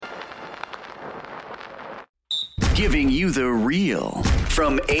giving you the real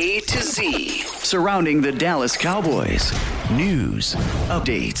from A to Z surrounding the Dallas Cowboys. News,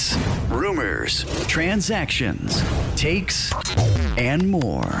 updates, rumors, transactions, takes, and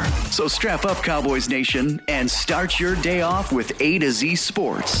more. So strap up, Cowboys Nation, and start your day off with A to Z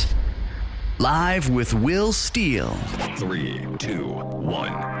Sports. Live with Will Steele. 3, 2,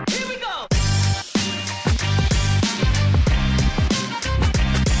 1. Here we go!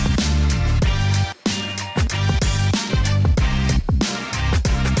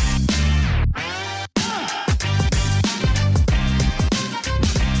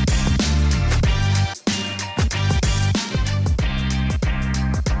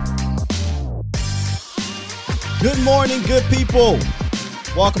 Good morning, good people.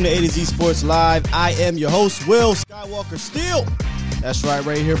 Welcome to A to Z Sports Live. I am your host, Will Skywalker Steele. That's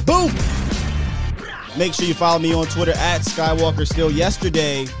right here. Boom. Make sure you follow me on Twitter at Skywalker Steele.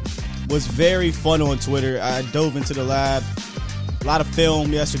 Yesterday was very fun on Twitter. I dove into the lab. A lot of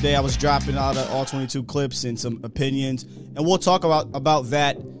film yesterday. I was dropping out of all 22 clips and some opinions. And we'll talk about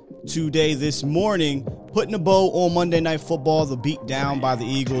that today, this morning. Putting a bow on Monday Night Football, the beat down by the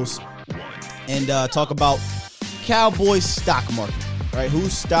Eagles. And talk about Cowboys stock market, right?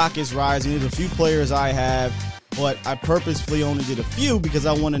 Whose stock is rising? There's a few players I have, but I purposefully only did a few because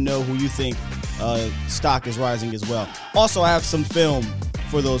I want to know who you think stock is rising as well. Also, I have some film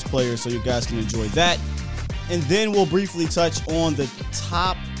for those players so you guys can enjoy that. And then we'll briefly touch on the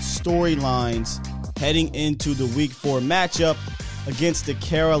top storylines heading into the Week 4 matchup against the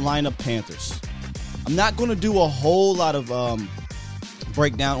Carolina Panthers. I'm not going to do a whole lot of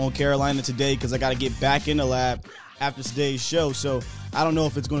breakdown on Carolina today because I got to get back in the lab after today's show. So I don't know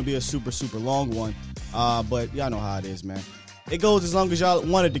if it's going to be a super long one. But y'all know how it is, man. It goes as long as y'all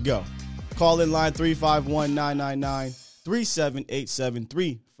want it to go. Call in line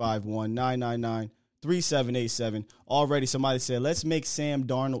 351-999-3787, 351-999-3787. Already somebody said, let's make Sam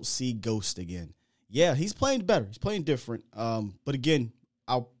Darnold see ghost again. Yeah, he's playing better. He's playing different. But again,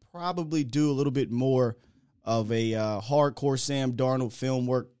 I'll probably do a little bit more of a hardcore Sam Darnold film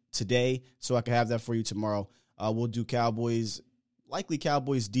work today so I can have that for you tomorrow. We'll do likely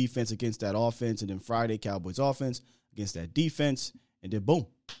Cowboys defense against that offense, and then Friday Cowboys offense against that defense, and then boom,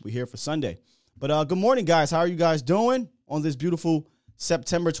 we're here for Sunday. But good morning, guys. How are you guys doing on this beautiful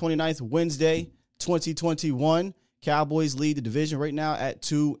September 29th, Wednesday, 2021? Cowboys lead the division right now at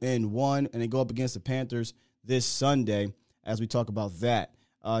 2-1, and they go up against the Panthers this Sunday as we talk about that.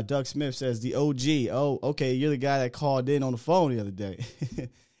 Doug Smith says, the OG. Oh, okay, you're the guy that called in on the phone the other day.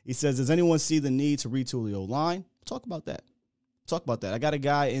 He says, does anyone see the need to retool the O-line? We'll talk about that. I got a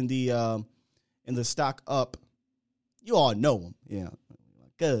guy in the stock up. You all know him. Yeah,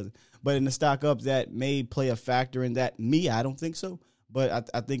 good. But in the stock up that may play a factor in that. I don't think so.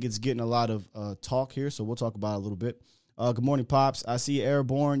 But I think it's getting a lot of talk here, so we'll talk about it a little bit. Good morning, Pops. I see you,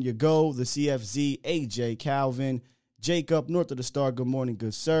 Airborne. You go. The CFZ, AJ, Calvin, Jacob, North of the Star. Good morning,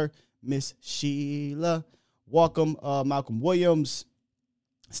 good sir. Miss Sheila. Welcome, Malcolm Williams,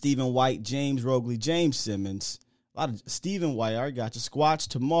 Stephen White, James Rogley, James Simmons. A lot of Stephen White. I already got you. Squatch,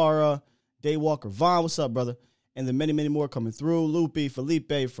 Tamara, Daywalker, Vaughn. What's up, brother? And then many more coming through. Loopy,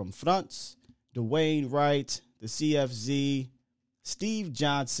 Felipe from France, Dwayne Wright, the CFZ, Steve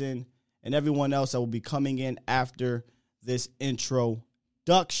Johnson, and everyone else that will be coming in after this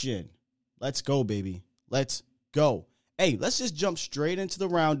introduction. Let's go, baby. Let's go. Hey, let's just jump straight into the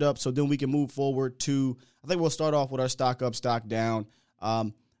roundup so then we can move forward to, I think we'll start off with our stock up, stock down.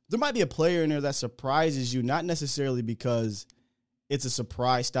 There might be a player in there that surprises you, not necessarily because it's a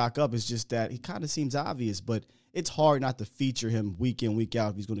surprise stock up. It's just that he kind of seems obvious, but it's hard not to feature him week in, week out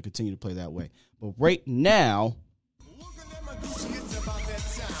if he's going to continue to play that way. But right now,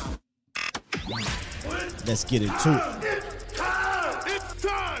 let's get into it.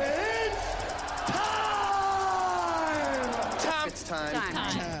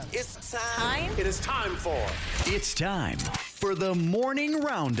 It's time for the morning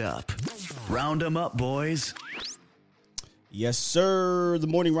roundup. Round 'em up, boys. Yes, sir. The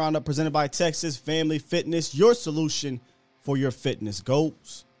morning roundup presented by Texas Family Fitness, your solution for your fitness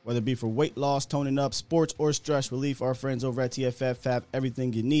goals. Whether it be for weight loss, toning up, sports, or stress relief, our friends over at TFF have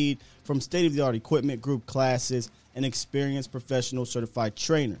everything you need, from state-of-the-art equipment, group classes, and experienced professional certified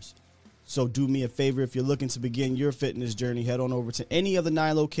trainers. So do me a favor, if you're looking to begin your fitness journey, head on over to any of the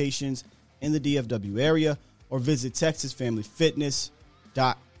 9 locations in the DFW area or visit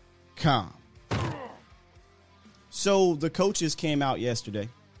TexasFamilyFitness.com. So the coaches came out yesterday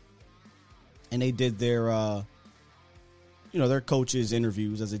and they did their, their coaches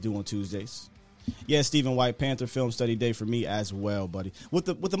interviews as they do on Tuesdays. Yeah, Stephen White, Panther Film Study Day for me as well, buddy. With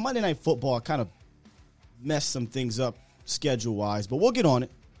the Monday Night Football kind of mess some things up schedule-wise, but we'll get on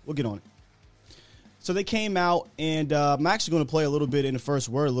it. So they came out, and I'm actually going to play a little bit in the first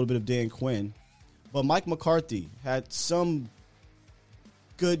word, a little bit of Dan Quinn. But Mike McCarthy had some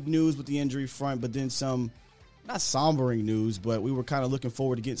good news with the injury front, but then some, not sombering news, but we were kind of looking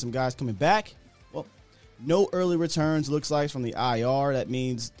forward to getting some guys coming back. Well, no early returns, looks like, from the IR. That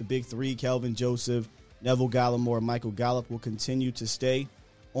means the big three, Kelvin Joseph, Neville Gallimore, and Michael Gallup, will continue to stay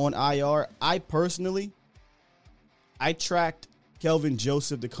on IR. I tracked Kelvin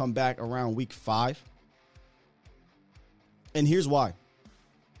Joseph to come back around week 5. And here's why.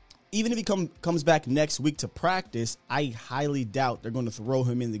 Even if he comes back next week to practice, I highly doubt they're going to throw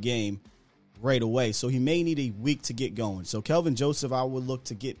him in the game right away. So he may need a week to get going. So Kelvin Joseph, I would look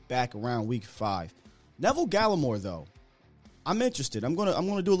to get back around week 5. Neville Gallimore, though, I'm interested. I'm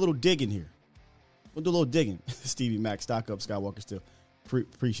gonna do a little digging here. We'll do a little digging. Stevie Mac, stock up, Skywalker still.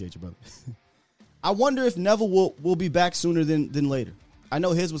 Appreciate you, brother. I wonder if Neville will be back sooner than later. I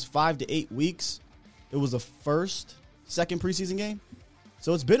know his was 5 to 8 weeks. It was the second preseason game.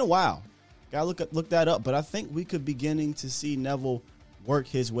 So it's been a while. Gotta look that up. But I think we could beginning to see Neville work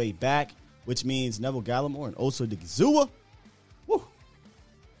his way back, which means Neville Gallimore and Osa Digizua. Woo.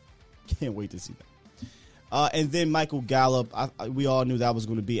 Can't wait to see that. And then Michael Gallup, we all knew that was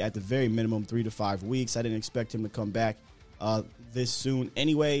going to be at the very minimum 3 to 5 weeks. I didn't expect him to come back this soon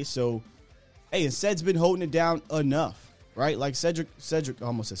anyway. So, hey, and Ced's been holding it down enough, right? Like Cedric, I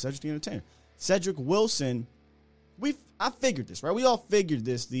almost said Cedric the Entertainer. Cedric Wilson, I figured this, right? We all figured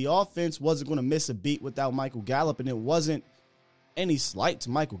this. The offense wasn't going to miss a beat without Michael Gallup, and it wasn't any slight to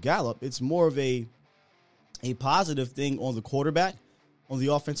Michael Gallup. It's more of a positive thing on the quarterback, on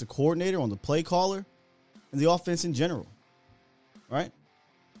the offensive coordinator, on the play caller, and the offense in general, right?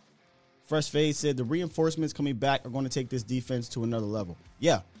 Fresh Fade said the reinforcements coming back are going to take this defense to another level.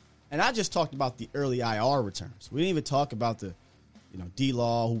 Yeah, and I just talked about the early IR returns. We didn't even talk about the,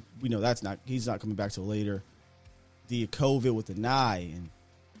 D-Law, who we know he's not coming back till later. The COVID with the Nye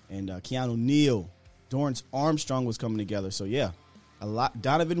and Keanu Neal, Dorrance Armstrong was coming together. So yeah, a lot.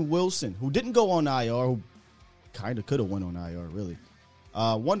 Donovan Wilson, who didn't go on IR, who kind of could have went on IR, really.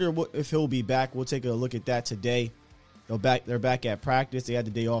 Wonder if he'll be back. We'll take a look at that today. They're back at practice. They had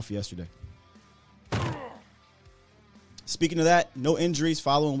the day off yesterday. Speaking of that, no injuries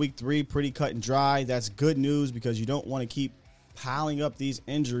following week 3. Pretty cut and dry. That's good news because you don't want to keep piling up these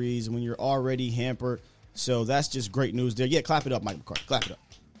injuries when you're already hampered. So that's just great news there. Yeah, clap it up, Mike McCarthy. Clap it up.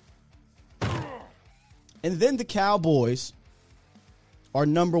 And then the Cowboys are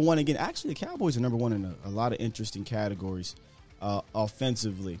number 1 again. Actually, the Cowboys are number 1 in a lot of interesting categories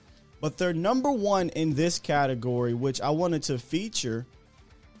offensively. But they're number 1 in this category, which I wanted to feature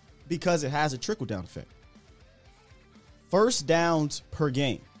because it has a trickle-down effect. First downs per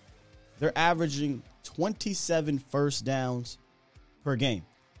game. They're averaging 27 first downs per game.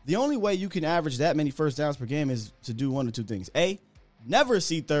 The only way you can average that many first downs per game is to do one of two things. A, never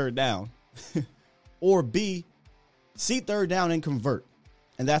see third down. Or B, see third down and convert.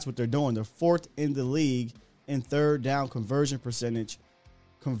 And that's what they're doing. They're 4th in the league in third down conversion percentage,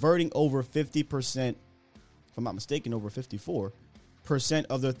 converting over 50%, if I'm not mistaken, over 54%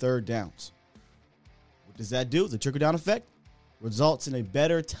 of their third downs. What does that do? The trickle-down effect results in a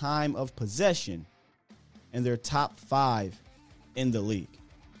better time of possession, and they're top 5 in the league.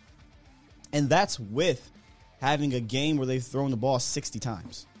 And that's with having a game where they've thrown the ball 60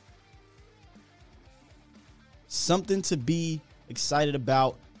 times. Something to be excited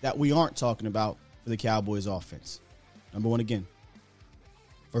about that we aren't talking about for the Cowboys offense. Number 1 again.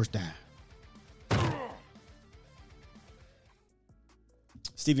 First down.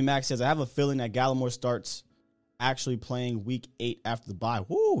 Stevie Mack says, I have a feeling that Gallimore starts actually playing week 8 after the bye.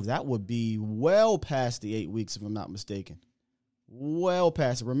 Woo, that would be well past the 8 weeks if I'm not mistaken. Well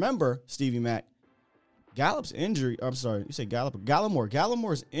past it. Remember, Stevie Mack, Gallup's injury, I'm sorry, you say Gallup,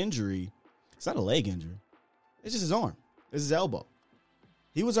 Gallimore's injury, it's not a leg injury. It's just his arm. It's his elbow.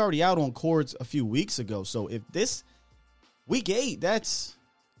 He was already out on cords a few weeks ago. So if this week 8, that's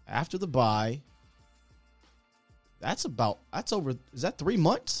after the bye, that's over, is that 3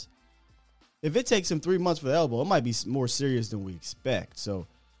 months? If it takes him 3 months for the elbow, it might be more serious than we expect. So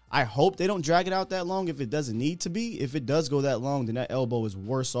I hope they don't drag it out that long if it doesn't need to be. If it does go that long, then that elbow is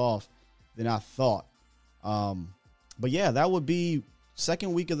worse off than I thought. But yeah, that would be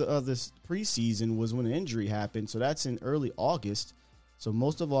second week of this preseason was when the injury happened. So that's in early August. So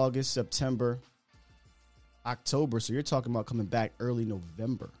most of August, September, October. So you're talking about coming back early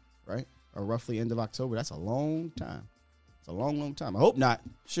November, right? Or roughly end of October. That's a long time. It's a long, long time. I hope not.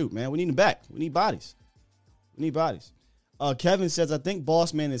 Shoot, man, we need him back. We need bodies. Kevin says, I think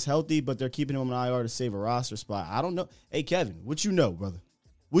Boss Man is healthy, but they're keeping him on IR to save a roster spot. I don't know. Hey, Kevin, what you know, brother?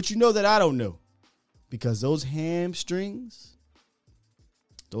 What you know that I don't know? Because those hamstrings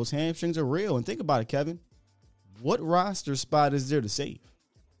are real. And think about it, Kevin. What roster spot is there to save?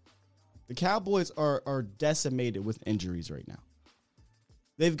 The Cowboys are decimated with injuries right now.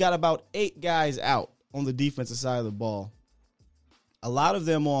 They've got about 8 guys out on the defensive side of the ball. A lot of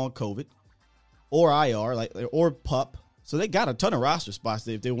them on COVID or IR, or PUP. So they got a ton of roster spots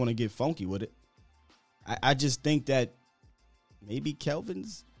if they want to get funky with it. I just think that maybe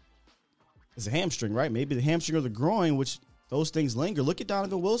Kelvin's is a hamstring, right? Maybe the hamstring or the groin, which those things linger. Look at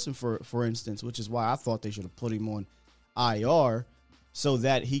Donovan Wilson, for instance, which is why I thought they should have put him on IR so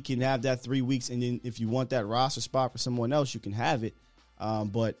that he can have that 3 weeks. And then if you want that roster spot for someone else, you can have it.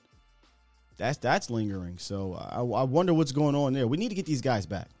 But that's lingering. So I wonder what's going on there. We need to get these guys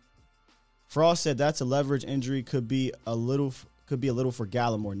back. Frost said that's a leverage injury. Could be a little for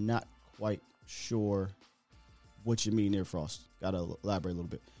Gallimore. Not quite sure what you mean there, Frost. Got to elaborate a little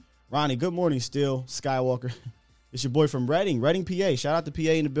bit. Ronnie, good morning still. Skywalker. It's your boy from Reading, PA. Shout out to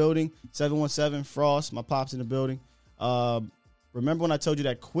PA in the building. 717 Frost. My pop's in the building. Remember when I told you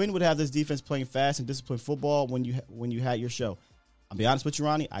that Quinn would have this defense playing fast and disciplined football when you had your show? I'll be honest with you,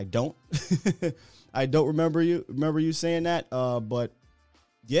 Ronnie. I don't. I don't remember you saying that. But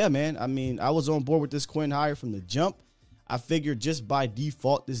yeah, man. I mean, I was on board with this Quinn hire from the jump. I figured just by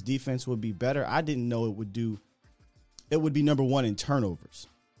default this defense would be better. I didn't know it would be number one in turnovers.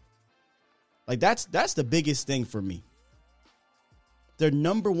 Like that's the biggest thing for me. They're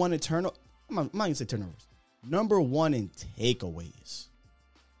number one in turnovers. I'm not going to say turnovers. Number one in takeaways.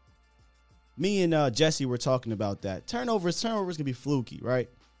 Me and Jesse were talking about that. Turnovers can be fluky, right?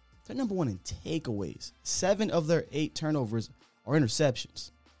 They're number one in takeaways. 7 of their 8 turnovers are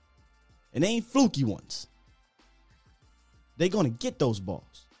interceptions. And they ain't fluky ones. They're going to get those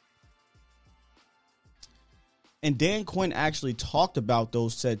balls. And Dan Quinn actually talked about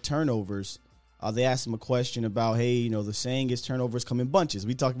those said turnovers. They asked him a question about, hey, the saying is turnovers come in bunches.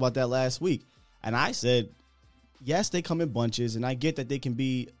 We talked about that last week. And I said, yes, they come in bunches. And I get that they can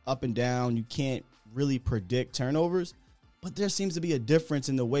be up and down. You can't really predict turnovers. But there seems to be a difference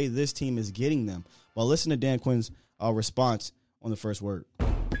in the way this team is getting them. Well, listen to Dan Quinn's response on the first word.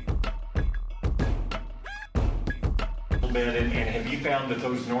 And have you found that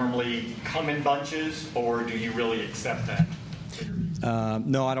those normally come in bunches, or do you really accept that?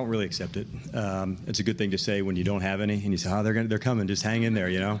 No, I don't really accept it. It's a good thing to say when you don't have any, and you say, "Oh, they're coming. Just hang in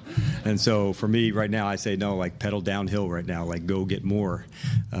there," And so for me, right now, I say no. Like pedal downhill right now. Like go get more,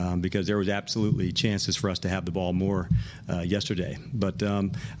 because there was absolutely chances for us to have the ball more yesterday. But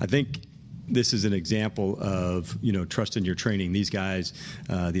I think this is an example of, trust in your training. These guys,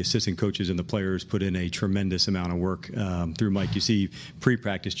 the assistant coaches and the players put in a tremendous amount of work through Mike. You see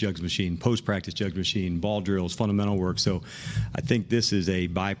pre-practice jugs machine, post-practice jugs machine, ball drills, fundamental work. So I think this is a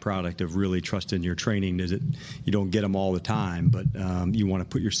byproduct of really trust in your training. You don't get them all the time, but you want to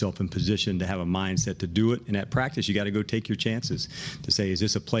put yourself in position to have a mindset to do it. And at practice, you got to go take your chances to say, is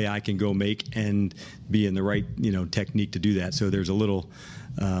this a play I can go make and be in the right, technique to do that? So there's a little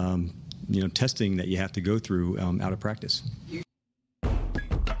testing that you have to go through out of practice.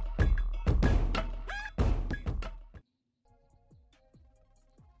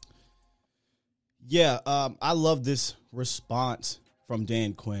 Yeah, I love this response from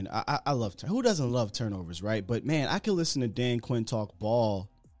Dan Quinn. I love who doesn't love turnovers, right? But man, I could listen to Dan Quinn talk ball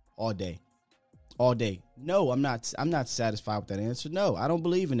all day. No, I'm not satisfied with that answer. No, I don't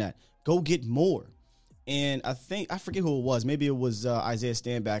believe in that. Go get more. And I forget who it was. Maybe it was Isaiah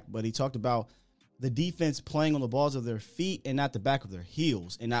Stanback, but he talked about the defense playing on the balls of their feet and not the back of their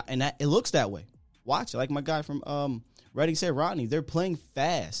heels. And it looks that way. Watch it. Like my guy from Reading said, Rodney, they're playing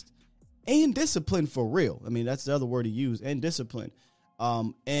fast and disciplined for real. I mean, that's the other word he used, and disciplined.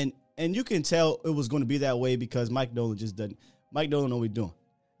 And you can tell it was going to be that way because Mike Nolan know what he's doing.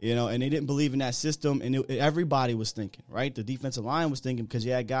 And they didn't believe in that system, and everybody was thinking, right? The defensive line was thinking because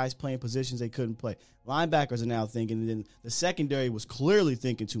you had guys playing positions they couldn't play. Linebackers are now thinking, and then the secondary was clearly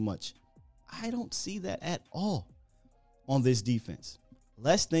thinking too much. I don't see that at all on this defense.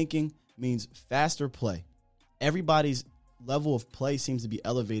 Less thinking means faster play. Everybody's level of play seems to be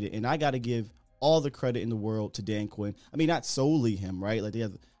elevated, and I got to give all the credit in the world to Dan Quinn. I mean, not solely him, right? Like they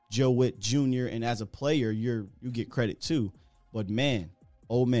have Joe Witt Jr., and as a player, you get credit too. But man,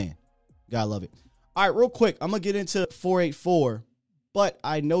 oh man, gotta love it. All right, real quick, I'm gonna get into 484, but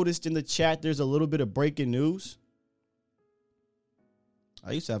I noticed in the chat there's a little bit of breaking news.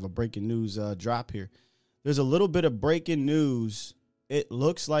 I used to have a breaking news drop here. There's a little bit of breaking news. It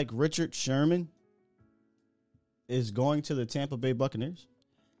looks like Richard Sherman is going to the Tampa Bay Buccaneers.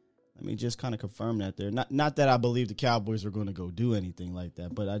 Let me just kind of confirm that there. Not that I believe the Cowboys are going to go do anything like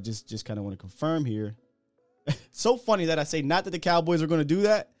that, but I just kind of want to confirm here. So funny that I say not that the Cowboys are going to do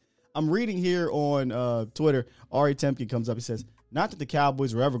that. I'm reading here on Twitter. Ari Temke comes up. He says, not that the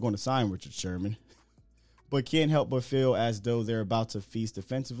Cowboys are ever going to sign Richard Sherman, but can't help but feel as though they're about to feast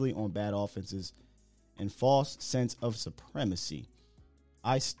defensively on bad offenses and false sense of supremacy.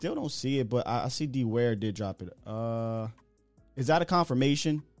 I still don't see it, but I see D. Ware did drop it. Is that a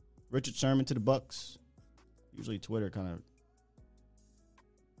confirmation? Richard Sherman to the Bucks? Usually Twitter kind of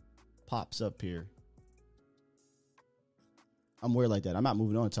pops up here. I'm weird like that. I'm not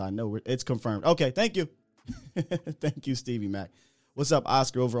moving on until I know it's confirmed. Okay, thank you. Thank you, Stevie Mac. What's up,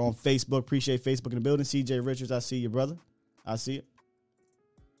 Oscar, over on Facebook? Appreciate Facebook in the building. CJ Richards, I see you, brother. I see it.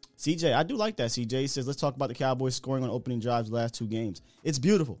 CJ, I do like that, CJ. He says, let's talk about the Cowboys scoring on opening drives the last 2 games. It's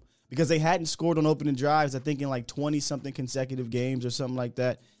beautiful because they hadn't scored on opening drives, I think, in like 20-something consecutive games or something like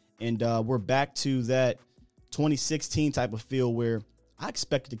that. And we're back to that 2016 type of feel where I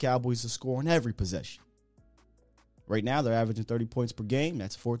expected the Cowboys to score on every possession. Right now, they're averaging 30 points per game.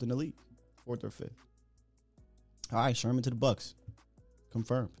 That's 4th in the league, 4th or 5th. All right, Sherman to the Bucks.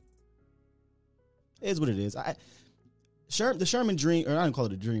 Confirmed. It is what it is. The Sherman dream, or I don't call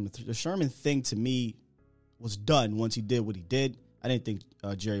it a dream, the Sherman thing to me was done once he did what he did. I didn't think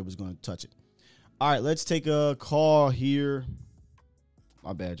Jerry was going to touch it. All right, let's take a call here.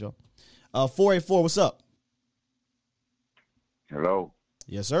 My bad, y'all. 484, what's up? Hello.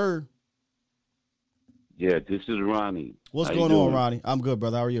 Yes, sir. Yeah, this is Ronnie. What's How going you on, doing? Ronnie? I'm good,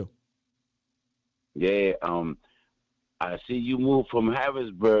 brother. How are you? Yeah, I see you moved from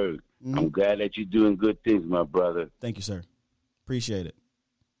Harrisburg. Mm-hmm. I'm glad that you're doing good things, my brother. Thank you, sir. Appreciate it.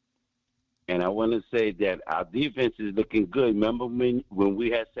 And I want to say that our defense is looking good. Remember when we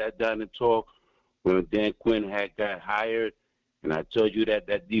had sat down and talked when Dan Quinn had got hired, and I told you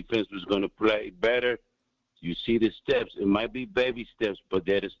that defense was going to play better? You see the steps. It might be baby steps, but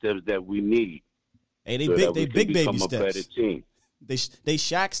they're the steps that we need. Hey, they so big, that they we can big baby become a better steps. team. They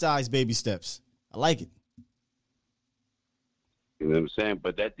Shaq-size baby steps. I like it. You know what I'm saying?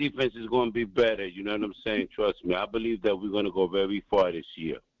 But that defense is going to be better. You know what I'm saying? Trust me. I believe that we're going to go very far this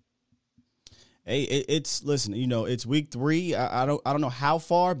year. Hey, listen, it's week 3. I don't know how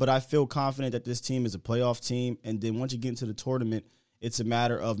far, but I feel confident that this team is a playoff team. And then once you get into the tournament, it's a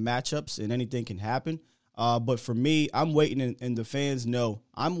matter of matchups and anything can happen. But for me, I'm waiting, and the fans know,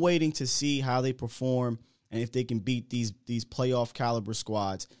 I'm waiting to see how they perform and if they can beat these playoff caliber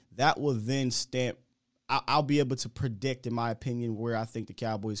squads. That will then stamp. I'll be able to predict, in my opinion, where I think the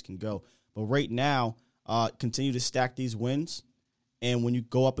Cowboys can go. But right now, continue to stack these wins. And when you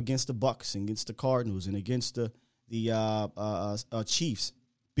go up against the Bucks and against the Cardinals and against the Chiefs,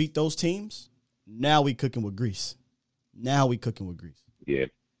 beat those teams, now we cooking with grease. Yeah,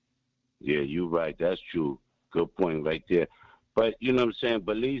 you're right. That's true. Good point right there. But you know what I'm saying?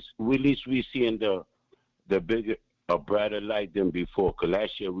 But at least we seeing the bigger, a brighter light than before. Because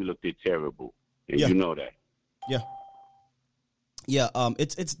last year we looked terrible, and you know that. Yeah.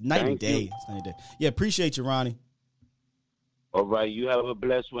 It's night and day. It's night and day. Yeah, appreciate you, Ronnie. All right, you have a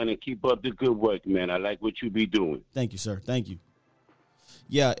blessed one and keep up the good work, man. I like what you be doing. Thank you, sir. Thank you.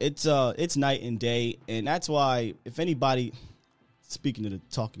 Yeah, it's night and day, and that's why if anybody, speaking to the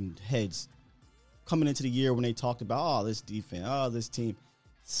talking heads, coming into the year when they talked about, this defense, this team,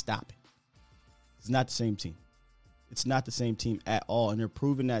 stop it. It's not the same team. It's not the same team at all, and they're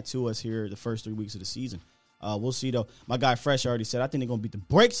proving that to us here the first 3 weeks of the season. We'll see, though. My guy Fresh already said, I think they're going to beat the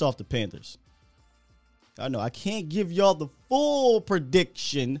brakes off the Panthers. I know I can't give y'all the full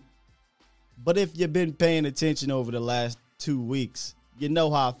prediction, but if you've been paying attention over the last 2 weeks, you know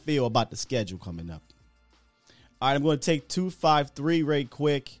how I feel about the schedule coming up. All right, I'm going to take 253 right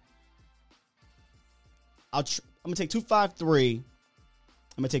quick. I'm going to take 253. I'm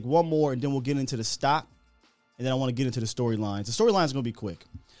going to take one more, and then we'll get into the stock, and then I want to get into the storylines. The storylines are going to be quick,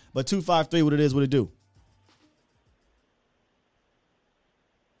 but 253, what it is, what it do?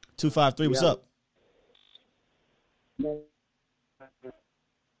 253, what's up?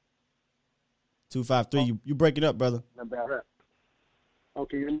 253, you breaking up, brother.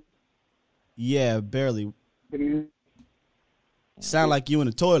 Okay. Yeah, barely. Sound like you in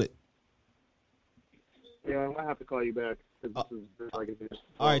the toilet. Yeah, I might have to call you back. All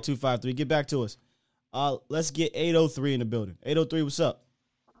right, 253, get back to us. Let's get 803 in the building. 803, what's up?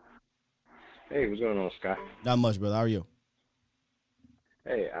 Hey, what's going on, Scott? Not much, brother. How are you?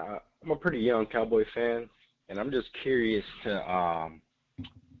 Hey, I'm a pretty young Cowboy fan, and I'm just curious to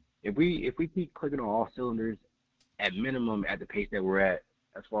if we keep clicking on all cylinders at minimum at the pace that we're at,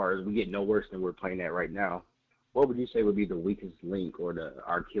 as far as we get no worse than we're playing at right now, what would you say would be the weakest link or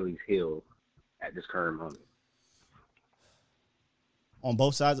our Achilles heel at this current moment? On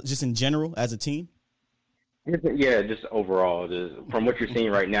both sides, just in general as a team? Yeah, just overall, from what you're seeing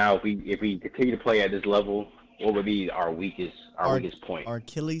right now, if we continue to play at this level, what would be our weakest point? Our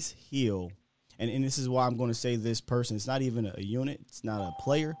Achilles heel, and this is why I'm going to say this person. It's not even a unit. It's not a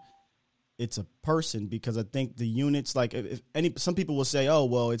player. It's a person, because I think the units, like some people will say, oh,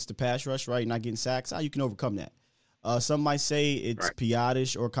 well, it's the pass rush, right? Not getting sacks. You can overcome that. Some might say it's right.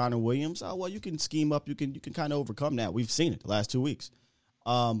 Piatish or Connor Williams. Oh, well, you can scheme up. You can kind of overcome that. We've seen it the last 2 weeks.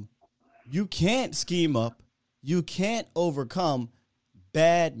 You can't scheme up. You can't overcome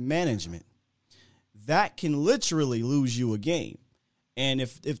bad management. That can literally lose you a game. And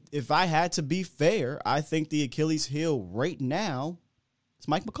if I had to be fair, I think the Achilles heel right now is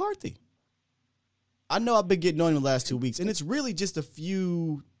Mike McCarthy. I know I've been getting on him the last 2 weeks, and it's really just a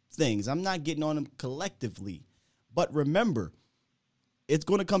few things. I'm not getting on him collectively. But remember, it's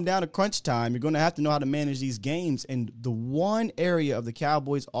going to come down to crunch time. You're going to have to know how to manage these games. And the one area of the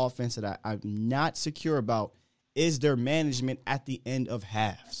Cowboys offense that I'm not secure about is their management at the end of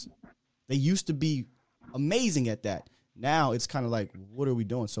halves. They used to be amazing at that. Now it's kind of like, what are we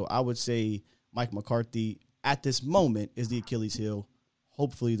doing? So I would say Mike McCarthy at this moment is the Achilles heel.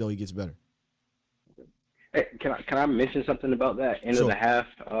 Hopefully, though, he gets better. Hey, can I mention something about that end of the half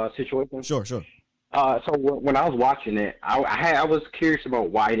situation? Sure. So when I was watching it, I was curious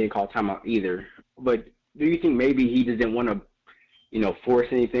about why he didn't call timeout either. But do you think maybe he just didn't want to, force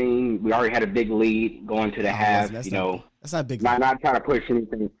anything? We already had a big lead going to the half. That's not big. Not trying to push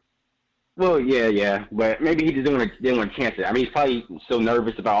anything. Well, yeah, but maybe he just didn't want to chance it. I mean, he's probably so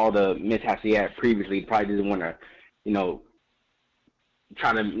nervous about all the mishaps he had previously. He probably didn't want to,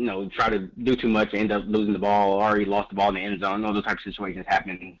 try to do too much, and end up losing the ball, or already lost the ball in the end zone. All those types of situations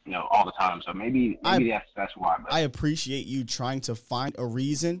happen, all the time. So maybe that's why. But I appreciate you trying to find a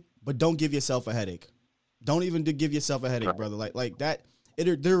reason, but don't give yourself a headache. Don't even give yourself a headache, right, brother. Like that.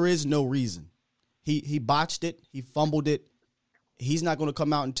 There is no reason. He botched it. He fumbled it. He's not going to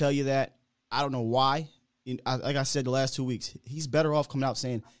come out and tell you that. I don't know why. Like I said, the last 2 weeks, he's better off coming out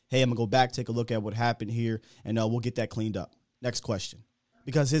saying, "Hey, I'm gonna go back, take a look at what happened here, and we'll get that cleaned up." Next question.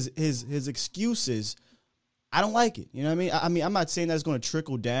 Because his excuses, I don't like it. You know what I mean? I'm not saying that's going to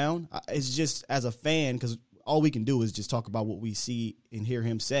trickle down. It's just as a fan, because all we can do is just talk about what we see and hear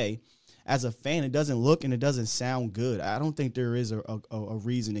him say. As a fan, it doesn't look and it doesn't sound good. I don't think there is a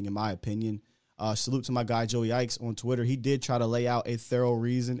reasoning, in my opinion. Salute to my guy, Joey Ikes, on Twitter. He did try to lay out a thorough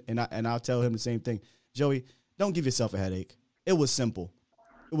reason, and I'll tell him the same thing. Joey, don't give yourself a headache. It was simple.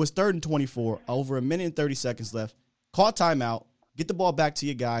 It was 3rd and 24, over 1 minute and 30 seconds left. Call timeout. Get the ball back to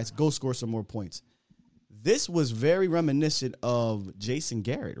your guys. Go score some more points. This was very reminiscent of Jason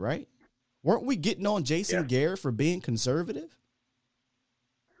Garrett, right? Weren't we getting on Jason Garrett for being conservative?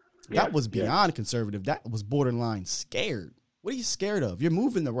 That was beyond conservative. That was borderline scared. What are you scared of? You're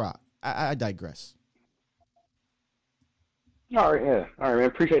moving the rock. I digress. All right, man.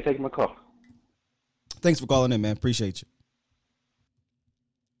 Appreciate you taking my call. Thanks for calling in, man. Appreciate you.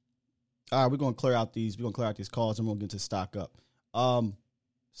 All right, we're gonna clear out these calls, and we're gonna get to stock up.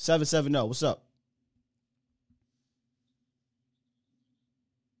 770, what's up?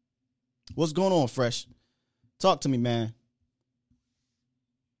 What's going on, Fresh? Talk to me, man.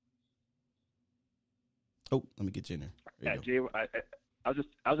 Oh, let me get you in there. I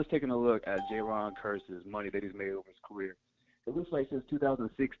was just taking a look at Jaron Curse's money that he's made over his career. It looks like since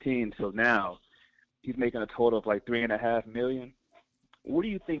 2016 till now, he's making a total of like $3.5 million. What do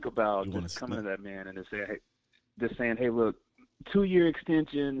you think about just coming to that man and just saying, hey, look, 2-year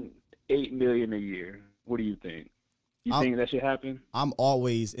extension, $8 million a year? What do you think? You think that should happen? I'm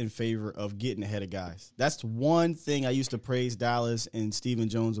always in favor of getting ahead of guys. That's one thing I used to praise Dallas and Stephen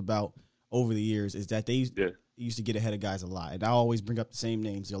Jones about over the years, is that they used to get ahead of guys a lot. And I always bring up the same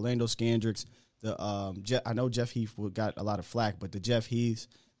names: the Orlando Scandricks, I know Jeff Heath got a lot of flack, but the Jeff Heaths,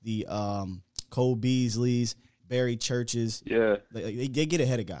 the Cole Beasleys, Barry Churches, they get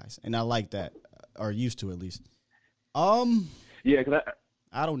ahead of guys, and I like that, or used to at least. Because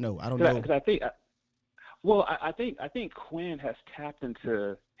I don't know. Because I think Quinn has tapped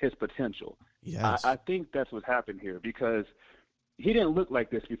into his potential. Yes. I think that's what's happened here, because he didn't look like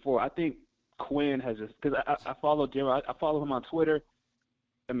this before. I think Quinn has just, because I follow Jim. I follow him on Twitter.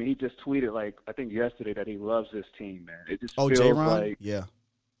 I mean, he just tweeted, like, I think yesterday, that he loves this team, man. It just feels J-Ron? like, yeah.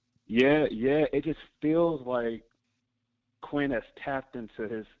 It just feels like Quinn has tapped into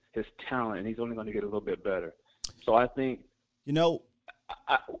his talent, and he's only going to get a little bit better. So I think,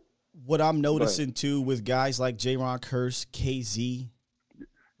 what I'm noticing too with guys like Jaron Curse, KZ,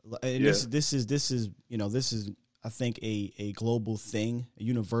 and this is I think, a global thing, a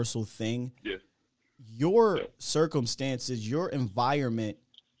universal thing. Yeah. Your circumstances, your environment,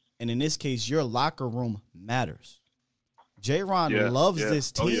 and in this case, your locker room matters. J-Ron loves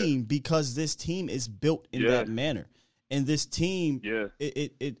this team because this team is built in that manner. And this team,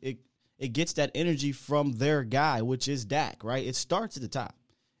 it gets that energy from their guy, which is Dak, right? It starts at the top.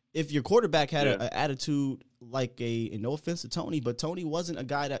 If your quarterback had an attitude like no offense to Tony, but Tony wasn't a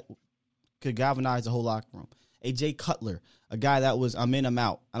guy that could galvanize the whole locker room. A Jay Cutler, a guy that was, I'm in, I'm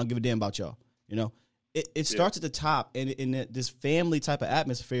out. I don't give a damn about y'all. You know, it starts at the top, and in this family type of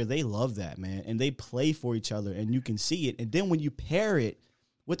atmosphere, they love that, man, and they play for each other, and you can see it. And then when you pair it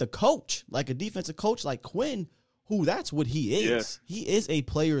with a coach, like a defensive coach like Quinn, who that's what he is. Yeah. He is a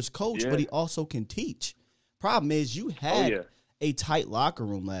player's coach, but he also can teach. Problem is, you had a tight locker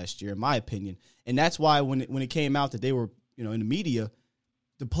room last year, in my opinion, and that's why when it came out that they were, in the media,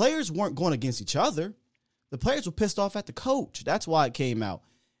 the players weren't going against each other. The players were pissed off at the coach. That's why it came out.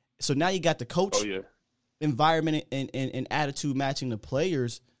 So now you got the coach environment and attitude matching the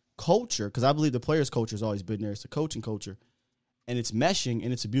players' culture, because I believe the players' culture has always been there. It's the coaching culture, and it's meshing,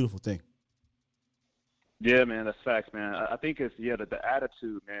 and it's a beautiful thing. Yeah, man, that's facts, man. I think it's the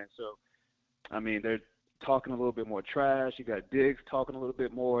attitude, man. So, I mean, they're talking a little bit more trash. You got Diggs talking a little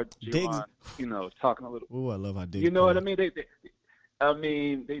bit more. Diggs, talking a little. Ooh, I love how Diggs. You know what I mean?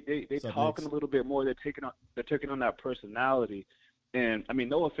 They talking a little bit more. They're taking on that personality. And I mean,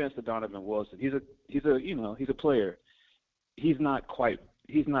 no offense to Donovan Wilson. He's a player. He's not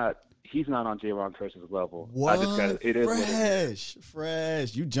on J-Ron Kearse's level. What? It is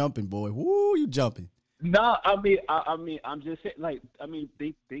fresh. You jumping, boy. Woo, you jumping. No, I mean, I'm just saying,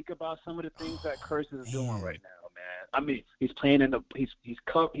 think about some of the things that Kearse is doing right now, man. I mean, he's playing I'm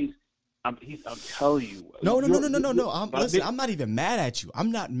telling you. No. I'm not even mad at you.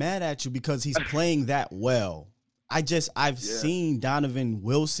 I'm not mad at you because he's playing that well. I've seen Donovan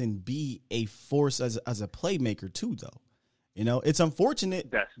Wilson be a force as a playmaker too, though. It's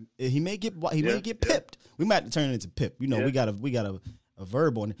unfortunate. He may get pipped. We might have to turn it into pip. We got a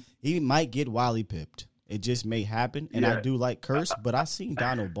verb on it. He might get wildly pipped. It just may happen, and I do like Kearse, but I seen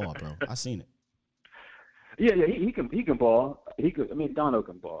Donald ball, bro. I seen it. Yeah, he can ball. Dono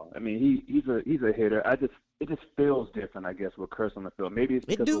can ball. I mean, he's a hitter. It just feels different, I guess, with Kearse on the field. Maybe it's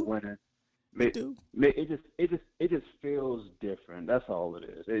because we're winning. It just feels different. That's all it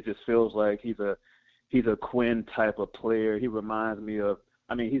is. It just feels like he's a Quinn type of player. He reminds me of.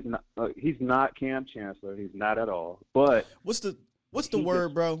 I mean, he's not Cam Chancellor. He's not at all. But what's the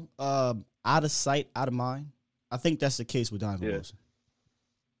word, bro? Out of sight, out of mind. I think that's the case with Donovan Wilson.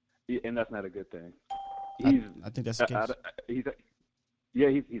 Yeah, and that's not a good thing. I think that's the case.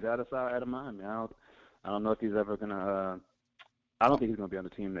 He's out of sight, out of mind, man. I don't know if he's ever gonna. I don't think he's gonna be on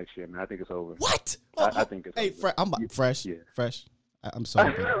the team next year, man. I think it's over. What? I think it's over. I'm fresh. Yeah. Fresh. I'm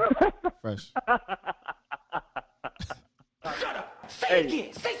sorry, bro. Fresh. Shut up. Say it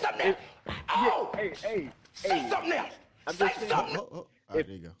again. Say something else. Say something else. Say something. All right,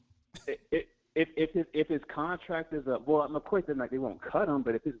 there you go. If his contract is up, well, of course they won't cut him.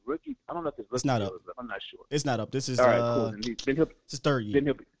 But if his rookie, I don't know if his rookie it's not up. Is up. I'm not sure. It's not up. This is all right. Cool. It's his third year.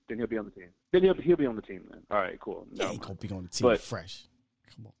 Then he'll be on the team. Then he'll be on the team. Then all right, cool. He ain't gonna be on the team fresh.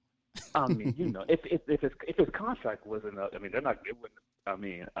 Come on. I mean, if his contract wasn't up, I mean, they're not. It wouldn't. I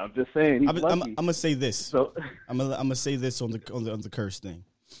mean, I'm just saying. I'm gonna say this. So I'm gonna say this on the Kearse thing.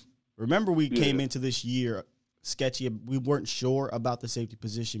 Remember, we came into this year sketchy. We weren't sure about the safety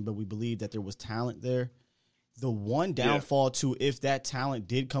position, but we believed that there was talent there. The one downfall to if that talent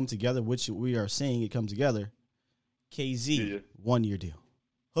did come together, which we are seeing it come together, KZ 1 year deal,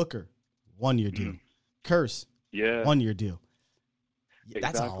 Hooker 1 year deal, Kearse 1 year deal.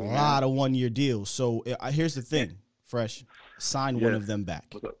 That's a lot of 1 year deals. So here's the thing, Fresh, sign one of them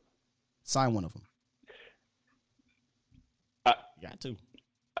back. Sign one of them. You got to.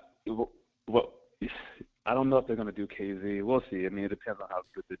 Well, I don't know if they're going to do KZ. We'll see. I mean, it depends on how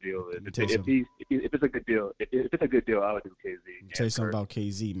good the deal is. If it's a good deal, I would do KZ. Tell you something about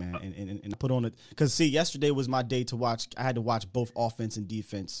KZ, man, and put on it because yesterday was my day to watch. I had to watch both offense and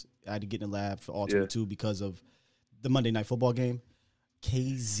defense. I had to get in the lab for all 22 because of the Monday Night Football game.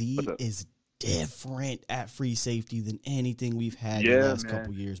 KZ is different at free safety than anything we've had in the last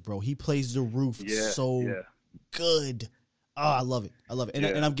couple years, bro. He plays the roof good. Oh, I love it.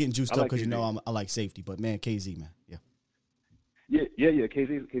 And I'm getting juiced up because I like safety. But man, KZ, man, yeah.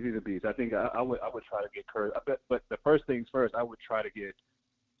 KZ's a beast. I think I would try to get Kearse. But the first things first, I would try to get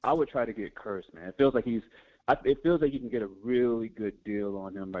Kearse, man. It feels like he's it feels like you can get a really good deal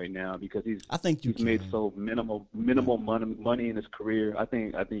on him right now because he's made so minimal money in his career. I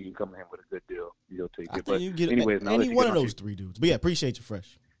think you can come in with a good deal. He'll take it. But you get anyways, any one of those three dudes. But yeah, appreciate you,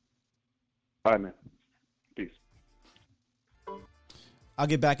 Fresh. All right, man. Peace. I'll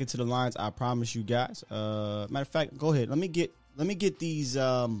get back into the lines. I promise you guys. Matter of fact, go ahead. Let me get these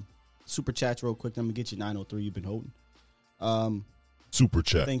super chats real quick. Let me get you 903. You've been holding. Super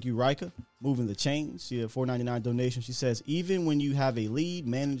chat. Thank you, Rika. Moving the chains. She had $4.99 donation. She says, even when you have a lead,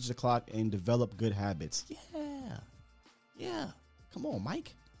 manage the clock and develop good habits. Yeah. Come on,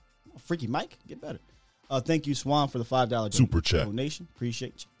 Mike. Come on, freaky Mike. Get better. Thank you, Swan, for the $5 super chat donation.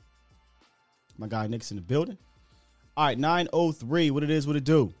 Appreciate you. My guy Nick's in the building. All right, 903. What it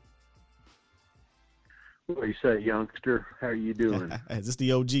do? What do you say, youngster? How are you doing? Is this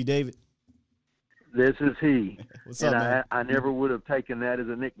the OG, David? This is he. What's up, man? I never would have taken that as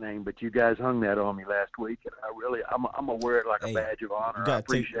a nickname, but you guys hung that on me last week, and I'm gonna wear it like a badge of honor. I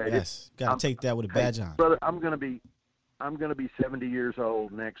appreciate it. Yes, gotta take that with a badge on. Brother, I'm gonna be 70 years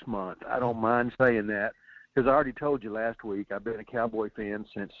old next month. I don't mind saying that because I already told you last week. I've been a Cowboy fan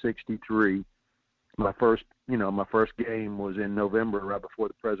since '63. My first game was in November, right before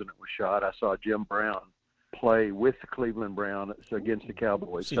the president was shot. I saw Jim Brown play with the Cleveland Browns against the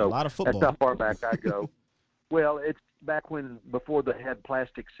Cowboys. So a lot of football. That's how far back I go. Well, it's back before they had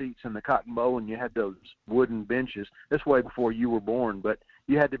plastic seats in the Cotton Bowl and you had those wooden benches. That's way before you were born, but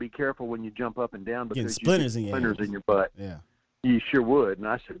you had to be careful when you jump up and down because splinters you get splinters in your butt. Yeah. You sure would. And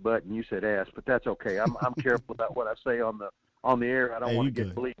I said butt and you said ass, but that's okay. I'm careful about what I say on the air. I don't want to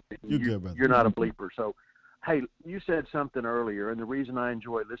get bleeped. You're good, brother. You're not a bleeper. So, hey, you said something earlier, and the reason I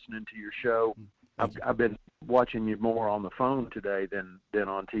enjoy listening to your show, I've been watching you more on the phone today than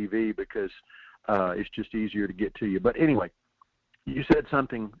on TV because it's just easier to get to you. But anyway, you said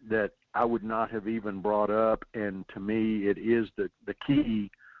something that I would not have even brought up, and to me it is the key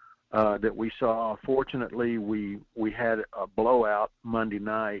that we saw. Fortunately, we had a blowout Monday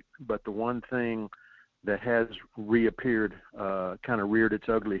night, but the one thing that has reappeared, kind of reared its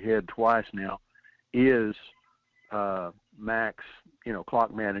ugly head twice now, is Max,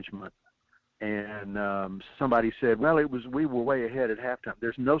 clock management. And somebody said, well, we were way ahead at halftime.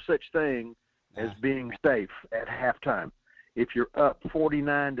 There's no such thing as being safe at halftime. If you're up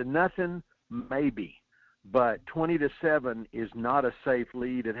 49-0, maybe, but 20-7 is not a safe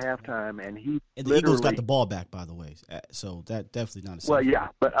lead at halftime. And the Eagles got the ball back, by the way, so that definitely not a safe. Well, yeah,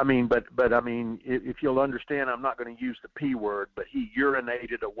 but I mean, if you'll understand, I'm not going to use the P word, but he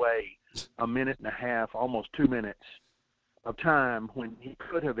urinated away a minute and a half, almost 2 minutes of time when he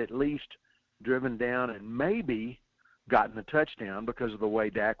could have at least driven down and maybe gotten a touchdown because of the way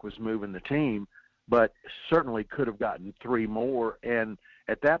Dak was moving the team, but certainly could have gotten 3 more. And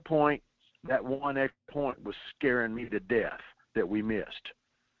at that point, that one extra point was scaring me to death that we missed.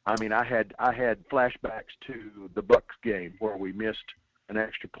 I mean, I had flashbacks to the Bucs game where we missed an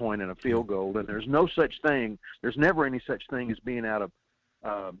extra point and a field goal, and there's never any such thing as being out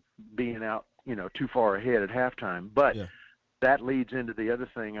too far ahead at halftime. But that leads into the other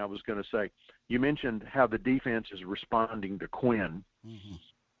thing I was going to say. You mentioned how the defense is responding to Quinn. Mm-hmm.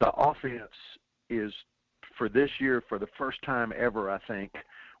 The offense is, for this year, for the first time ever, I think,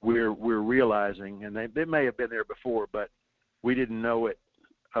 we're realizing, and they may have been there before, but we didn't know it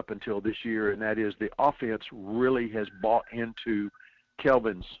up until this year, and that is the offense really has bought into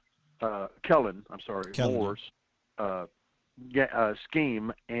Moore's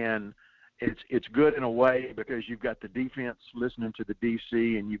scheme, and it's good in a way because you've got the defense listening to the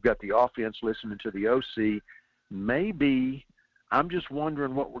DC and you've got the offense listening to the OC. Maybe I'm just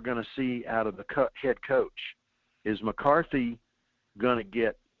wondering what we're going to see out of the head coach. Is McCarthy going to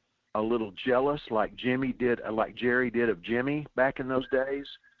get a little jealous like Jerry did of Jimmy back in those days?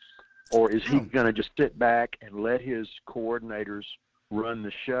 Or is he going to just sit back and let his coordinators run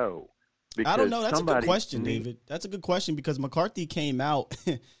the show? Because I don't know. That's a good question, David. That's a good question because McCarthy came out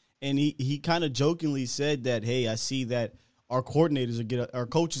and he kind of jokingly said that, hey, I see that our coaches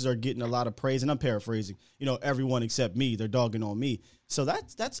are getting a lot of praise, and I'm paraphrasing, everyone except me, they're dogging on me. So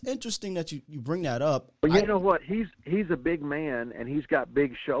that's interesting that you bring that up. Well, you know what? He's a big man, and he's got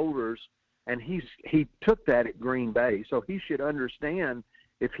big shoulders, and he took that at Green Bay, so he should understand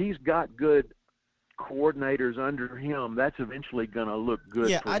if he's got good coordinators under him, that's eventually going to look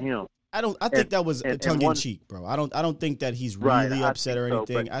good for him. I think that was tongue in cheek, bro. I don't think that he's really upset or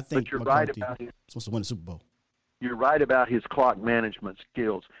anything. So, I think you're McCarthy right about supposed to win the Super Bowl. You're right about his clock management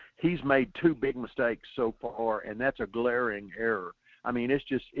skills. He's made 2 big mistakes so far, and that's a glaring error. I mean, it's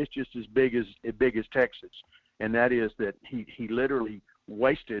just as big as Texas, and that is that he literally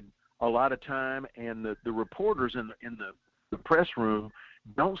wasted a lot of time, and the reporters in the press room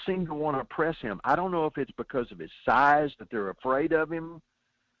don't seem to want to press him. I don't know if it's because of his size that they're afraid of him,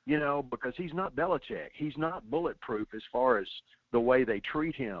 because he's not Belichick. He's not bulletproof as far as the way they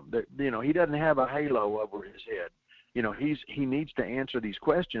treat him. He doesn't have a halo over his head. He needs to answer these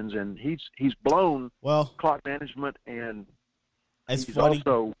questions, and he's blown clock management, and it's he's funny.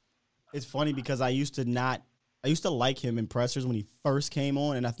 Also, it's funny because I used to like him in pressers when he first came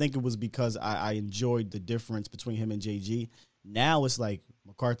on, and I think it was because I enjoyed the difference between him and JG. Now it's like,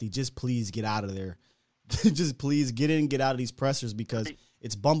 McCarthy, just please get out of there. Just please get in and get out of these pressers because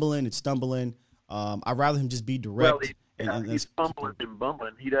it's bumbling, it's stumbling. I'd rather him just be direct. Well, he's fumbling and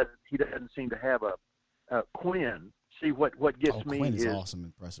bumbling. He doesn't seem to have a Quinn. See, what gets me Quinn is awesome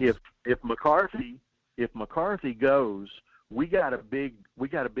in pressers. if McCarthy goes, we got a big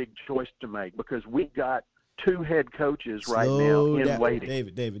choice to make because we got two head coaches right now in waiting.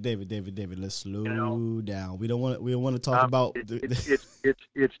 David, let's slow down. We don't want to talk about.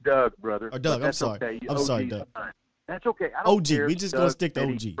 It's Doug, brother. Or Doug, I'm sorry. Okay. I'm sorry, Doug. Fine. That's okay. I don't OG. care We just Doug, gonna stick to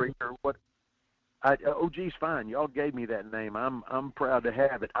Eddie, OG. or what? OG's fine. Y'all gave me that name. I'm proud to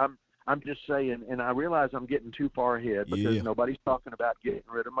have it. I'm just saying, and I realize I'm getting too far ahead because nobody's talking about getting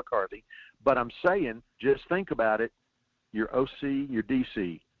rid of McCarthy. But I'm saying, just think about it. Your OC, your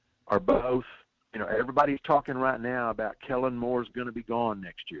DC are both. Everybody's talking right now about Kellen Moore's going to be gone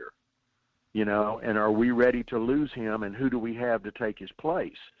next year. And are we ready to lose him? And who do we have to take his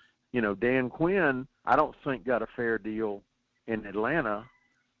place? Dan Quinn, I don't think got a fair deal in Atlanta.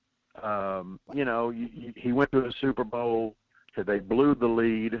 He went to a Super Bowl. They blew the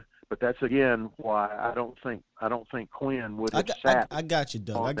lead, but that's again why I don't think Quinn would have sat. I got you,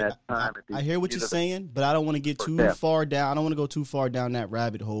 Doug. I hear what you're saying, but I don't want to get too far down. I don't want to go too far down that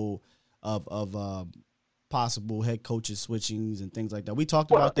rabbit hole of possible head coaches switchings and things like that. We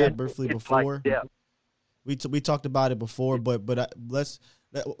talked about that briefly before. We talked about it before, but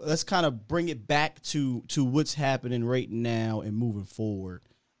let's kind of bring it back to what's happening right now and moving forward.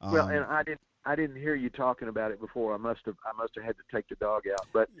 And I didn't hear you talking about it before. I must have had to take the dog out.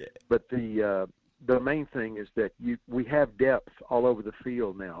 But the main thing is that we have depth all over the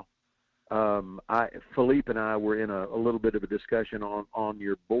field now. Philippe and I were in a little bit of a discussion on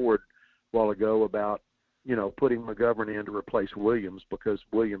your board a while ago about putting McGovern in to replace Williams because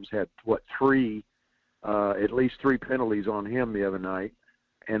Williams had at least three penalties on him the other night,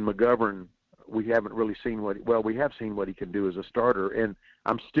 and McGovern, we haven't really seen we have seen what he can do as a starter, and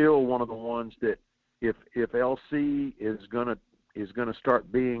I'm still one of the ones that if LC is gonna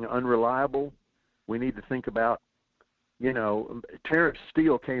start being unreliable, we need to think about. Terrence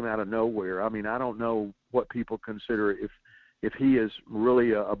Steele came out of nowhere. I mean, I don't know what people consider if he is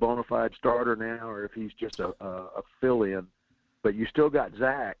really a bona fide starter now or if he's just a fill-in. But you still got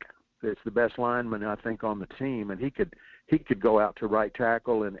Zach, that's the best lineman I think on the team, and he could go out to right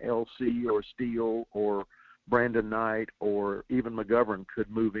tackle, and LC or Steele or Brandon Knight or even McGovern could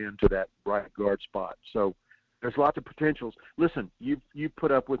move into that right guard spot. So there's lots of potentials. Listen, you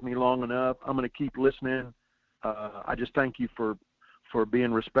put up with me long enough. I'm going to keep listening. I just thank you for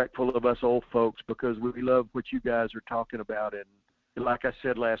being respectful of us old folks because we love what you guys are talking about. And like I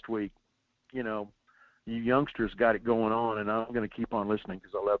said last week, you youngsters got it going on, and I'm going to keep on listening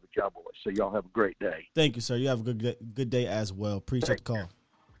because I love the Cowboys. So y'all have a great day. Thank you, sir. You have a good day as well. Appreciate the call.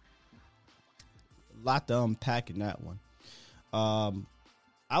 A lot to unpack in that one.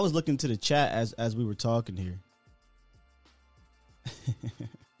 I was looking to the chat as we were talking here.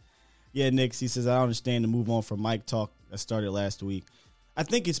 Yeah, Nick, he says, I understand the move on from Mike talk that started last week. I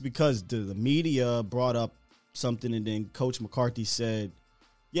think it's because the media brought up something, and then Coach McCarthy said,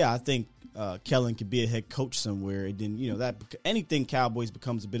 yeah, I think Kellen could be a head coach somewhere. And then, that anything Cowboys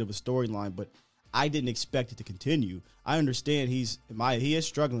becomes a bit of a storyline, but I didn't expect it to continue. I understand he is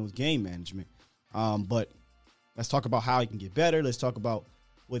struggling with game management. But let's talk about how he can get better. Let's talk about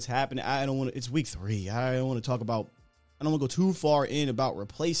what's happening. It's week 3. I don't want to go too far in about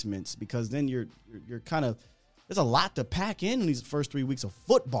replacements because then you're kind of, there's a lot to pack in these first 3 weeks of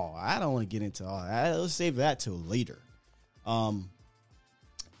football. I don't want to get into all that. Let's save that till later.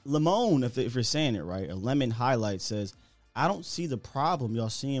 Lemon, if you're saying it right, a Lemon Highlight says, I don't see the problem y'all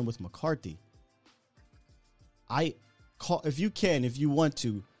seeing with McCarthy. If you want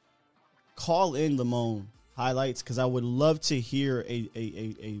to, call in Lemon Highlights because I would love to hear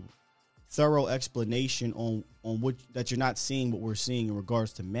a thorough explanation on what that you're not seeing what we're seeing in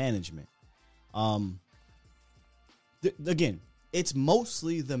regards to management. Again, it's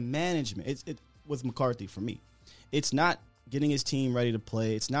mostly the management. It's with McCarthy for me. It's not getting his team ready to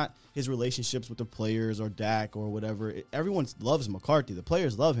play. It's not his relationships with the players or Dak or whatever. Everyone loves McCarthy. The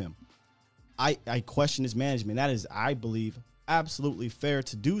players love him. I question his management. That is, I believe, absolutely fair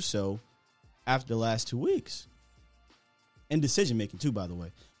to do so after the last 2 weeks. And decision making too, by the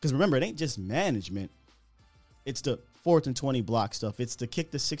way. Because remember, it ain't just management. It's the 4th and 20 block stuff. It's the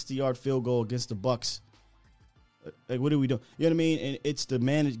kick the 60-yard field goal against the Bucks. Like, what are we doing? You know what I mean? And it's the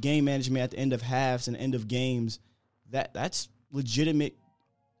game management at the end of halves and end of games. That's legitimate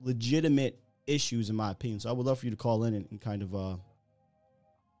issues in my opinion. So I would love for you to call in and kind of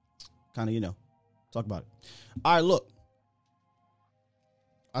talk about it. All right, look.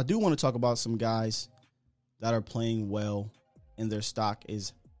 I do want to talk about some guys that are playing well and their stock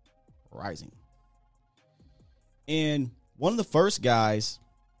is rising. And one of the first guys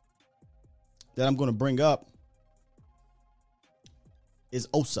that I'm going to bring up is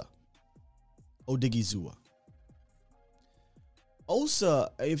Osa Odigizua.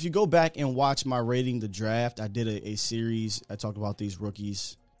 Osa, if you go back and watch my Rating the Draft, I did a series. I talked about these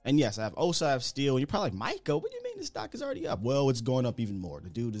rookies. And yes, I have Osa, I have Steele. And you're probably like, Micah, what do you mean the stock is already up? Well, it's going up even more. The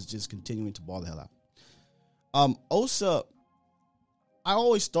dude is just continuing to ball the hell out. Osa, I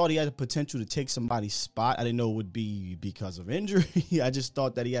always thought he had the potential to take somebody's spot. I didn't know it would be because of injury. I just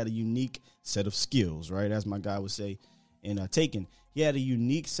thought that he had a unique set of skills, right? As my guy would say in Taken. He had a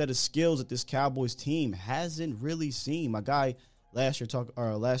unique set of skills that this Cowboys team hasn't really seen. My guy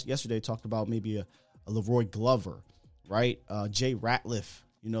yesterday talked about maybe a Leroy Glover, right? Jay Ratliff,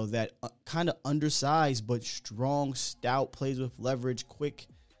 that kind of undersized but strong, stout, plays with leverage, quick.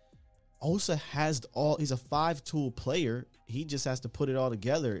 Osa he's a 5-tool player. He just has to put it all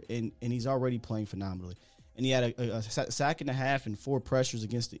together, and he's already playing phenomenally. And he had a sack and a half and 4 pressures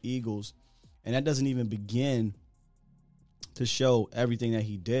against the Eagles, and that doesn't even begin to show everything that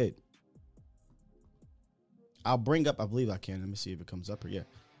he did. I'll bring up, I believe I can. Let me see if it comes up here. Yeah.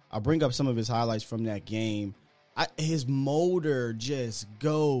 I'll bring up some of his highlights from that game. His motor just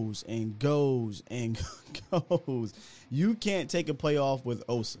goes and goes and goes. You can't take a play off with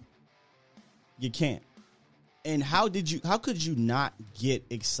Osa. You can't. And how could you not get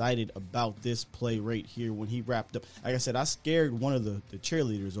excited about this play right here when he wrapped up? Like I said, I scared one of the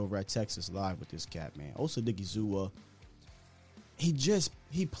cheerleaders over at Texas Live with this cat, man. Osa Odigizua.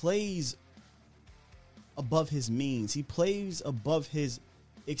 He plays above his means. He plays above his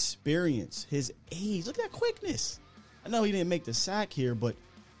experience, his age. Look at that quickness. I know he didn't make the sack here, but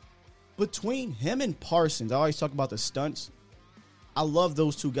between him and Parsons, I always talk about the stunts. I love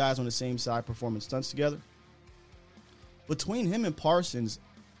those two guys on the same side performing stunts together. Between him and Parsons,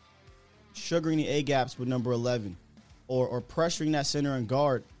 sugaring the A-gaps with number 11 or pressuring that center and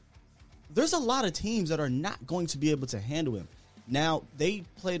guard, there's a lot of teams that are not going to be able to handle him. Now, they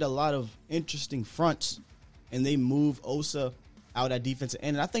played a lot of interesting fronts, and they moved Osa out at defensive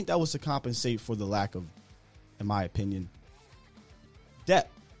end. And I think that was to compensate for the lack of, in my opinion,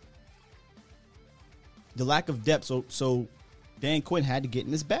 depth. The lack of depth. So Dan Quinn had to get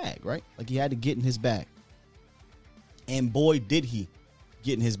in his bag, right? Like, he had to get in his bag. And boy, did he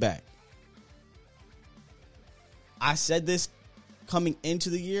get in his bag. I said this coming into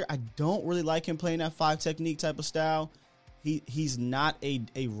the year. I don't really like him playing that 5 technique type of style. He's not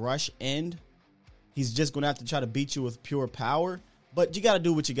a rush end. He's just going to have to try to beat you with pure power. But you got to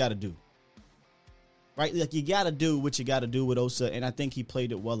do what you got to do. Right? Like, you got to do what you got to do with Osa, and I think he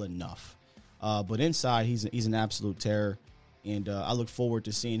played it well enough. But inside, he's an absolute terror, and I look forward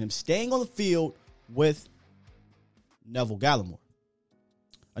to seeing him staying on the field with Neville Gallimore.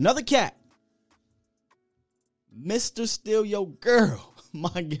 Another cat. Mr. Steal Your Girl.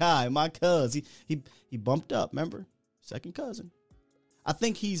 My guy, my cuz. He bumped up, remember? Second cousin. I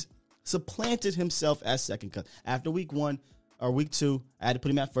think he's supplanted himself as second cousin. After week 1 or week 2, I had to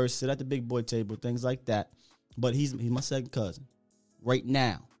put him at first, sit at the big boy table, things like that. But he's my second cousin. Right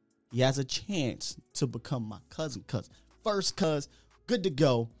now, he has a chance to become my cousin. First cuz, good to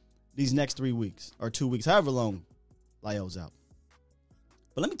go these next 3 weeks or 2 weeks, however long Lyle's out.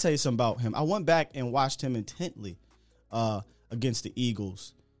 But let me tell you something about him. I went back and watched him intently against the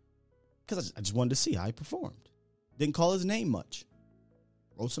Eagles because I just wanted to see how he performed. Didn't call his name much.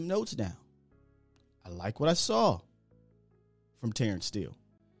 Wrote some notes down. I like what I saw from Terrence Steele.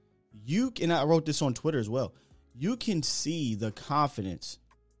 And I wrote this on Twitter as well. You can see the confidence.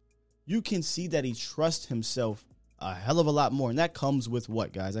 You can see that he trusts himself a hell of a lot more. And that comes with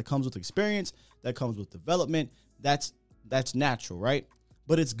what, guys? That comes with experience. That comes with development. That's natural, right?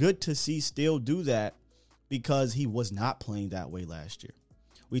 But it's good to see Steele do that because he was not playing that way last year.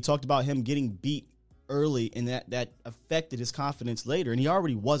 We talked about him getting beat early, and that affected his confidence later. And he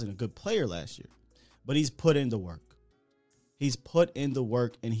already wasn't a good player last year, but he's put in the work. He's put in the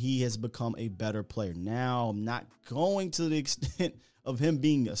work, and he has become a better player. Now, I'm not going to the extent of him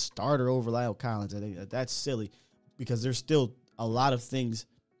being a starter over Lyle Collins. I think that's silly because there's still a lot of things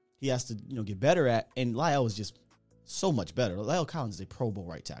he has to, get better at. And Lyle is just so much better. Lyle Collins is a Pro Bowl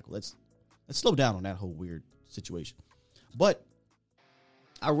right tackle. Let's slow down on that whole weird situation. But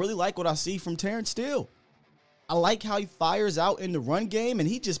I really like what I see from Terrence Steele. I like how he fires out in the run game, and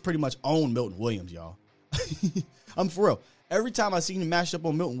he just pretty much owned Milton Williams, y'all. I'm for real. Every time I seen him matched up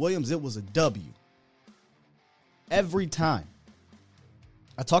on Milton Williams, it was a W. Every time.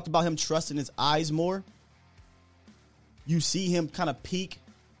 I talked about him trusting his eyes more. You see him kind of peek.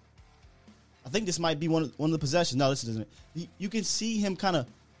 I think this might be one of the possessions. No, this isn't. You can see him kind of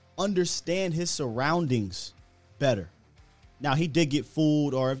understand his surroundings better. Now, he did get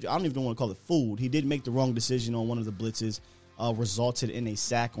fooled, or I don't even want to call it fooled. He did make the wrong decision on one of the blitzes, resulted in a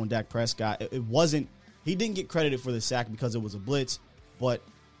sack on Dak Prescott. It wasn't, he didn't get credited for the sack because it was a blitz, but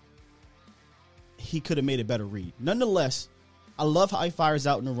he could have made a better read. Nonetheless, I love how he fires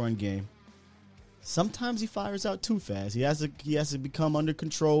out in the run game. Sometimes he fires out too fast. He has to become under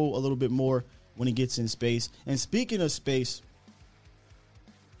control a little bit more when he gets in space. And speaking of space,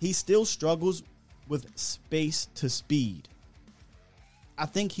 he still struggles with space to speed. I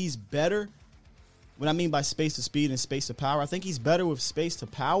think he's better. What I mean by space to speed and space to power, I think he's better with space to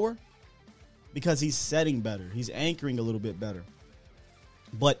power because he's setting better. He's anchoring a little bit better.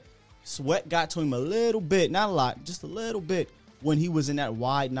 But Sweat got to him a little bit, not a lot, just a little bit when he was in that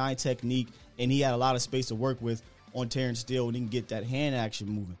wide 9 technique and he had a lot of space to work with on Terrence Steele and he can get that hand action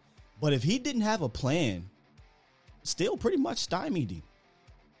moving. But if he didn't have a plan, Steele pretty much stymied him.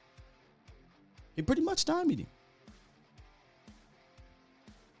 He pretty much stymied him.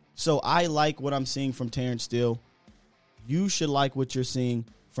 So I like what I'm seeing from Terrence Steele. You should like what you're seeing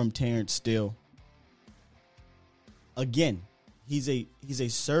from Terrence Steele. Again, he's a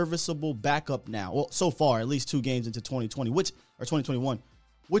serviceable backup now. Well, so far, at least 2 games into 2021,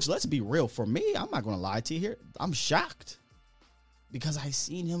 which let's be real, for me, I'm not going to lie to you here. I'm shocked because I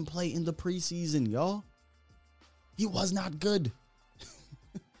seen him play in the preseason, y'all. He was not good.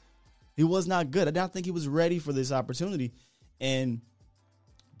 He was not good. I don't think he was ready for this opportunity. And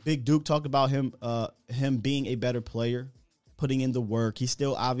Big Duke talked about him being a better player, putting in the work. He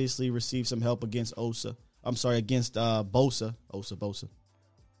still obviously received some help against Bosa.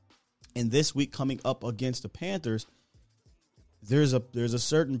 And this week coming up against the Panthers, there's a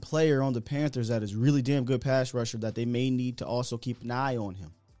certain player on the Panthers that is really damn good pass rusher that they may need to also keep an eye on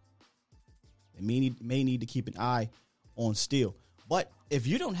him. They may need to keep an eye on Steele. But if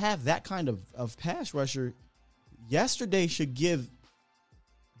you don't have that kind of pass rusher, yesterday should give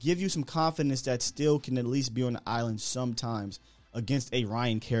you some confidence that Steele can at least be on the island sometimes against a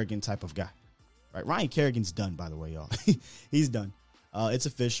Ryan Kerrigan type of guy. Right? Ryan Kerrigan's done, by the way, y'all. He's done. It's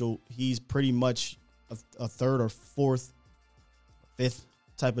official. He's pretty much a third or fourth, fifth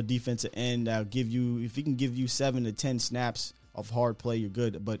type of defensive end. If he can give you 7 to 10 snaps of hard play, you're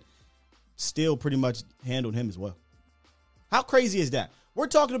good. But Steele pretty much handled him as well. How crazy is that? We're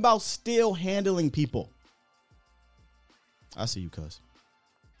talking about Steele handling people. I see you, cuz.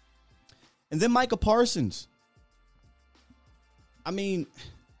 And then Micah Parsons. I mean,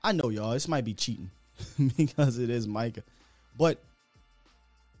 I know, y'all, this might be cheating because it is Micah. But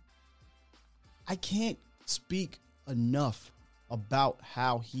I can't speak enough about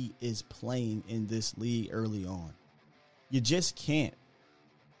how he is playing in this league early on. You just can't.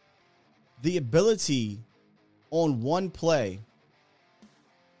 The ability on one play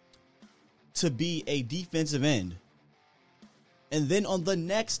to be a defensive end, and then on the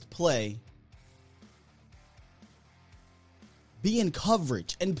next play, be in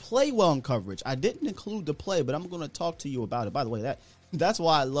coverage and play well in coverage. I didn't include the play, but I'm going to talk to you about it. By the way, that's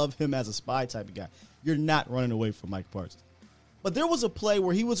why I love him as a spy type of guy. You're not running away from Mike Parsons. But there was a play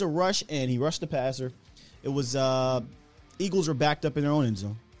where he was a rush and he rushed the passer. It was Eagles were backed up in their own end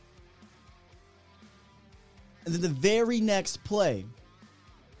zone. And then the very next play,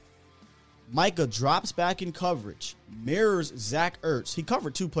 Micah drops back in coverage, mirrors Zach Ertz. He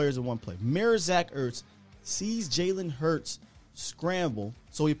covered 2 players in one play. Mirrors Zach Ertz, sees Jalen Hurts scramble,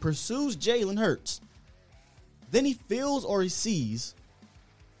 so he pursues Jalen Hurts. Then he feels or he sees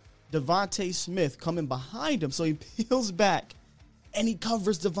Devontae Smith coming behind him, so he peels back and he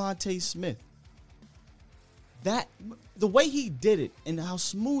covers Devontae Smith. The way he did it and how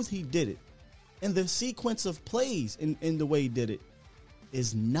smooth he did it and the sequence of plays in the way he did it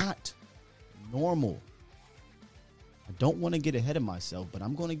is not normal. I don't want to get ahead of myself, but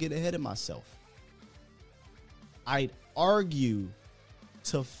I'm going to get ahead of myself. I'd argue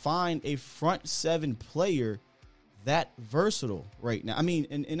to find a front 7 player that versatile right now. I mean,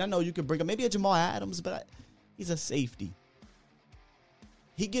 and I know you could bring up maybe a Jamal Adams, but he's a safety.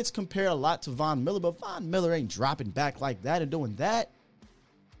 he gets compared a lot to Von Miller, but Von Miller ain't dropping back like that and doing that.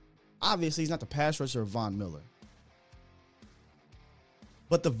 Obviously, he's not the pass rusher of Von Miller.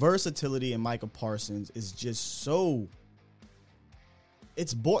 But the versatility in Micah Parsons is just so...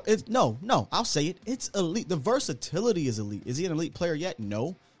 I'll say it. It's elite. The versatility is elite. Is he an elite player yet?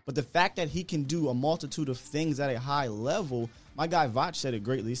 No. But the fact that he can do a multitude of things at a high level, my guy Vach said it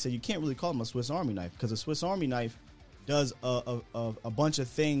greatly. He said you can't really call him a Swiss Army knife because a Swiss Army knife does a bunch of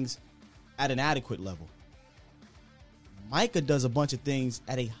things at an adequate level. Micah does a bunch of things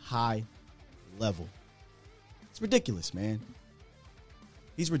at a high level. It's ridiculous, man.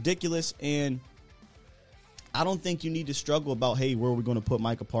 He's ridiculous, and I don't think you need to struggle about, hey, where are we going to put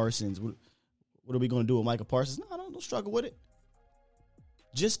Micah Parsons? What are we going to do with Micah Parsons? No, don't struggle with it.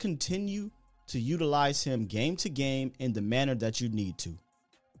 Just continue to utilize him game to game in the manner that you need to,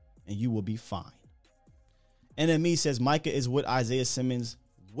 and you will be fine. NME says Micah is what Isaiah Simmons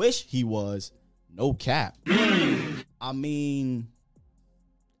wish he was. No cap. I mean,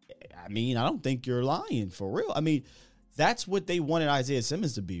 I don't think you're lying for real. I mean, that's what they wanted Isaiah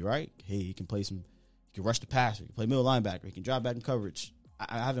Simmons to be, right? Hey, he can play he can rush the passer, he can play middle linebacker, he can drop back in coverage.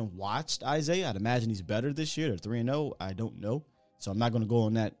 I haven't watched Isaiah. I'd imagine he's better this year. They're 3-0. I don't know. So I'm not going to go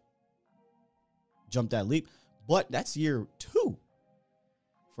on that, jump that leap. But that's year 2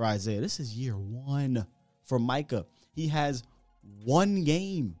 for Isaiah. This is year 1 for Micah. He has 1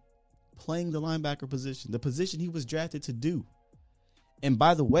 game playing the linebacker position, the position he was drafted to do. And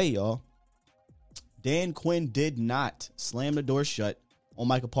by the way, y'all, Dan Quinn did not slam the door shut on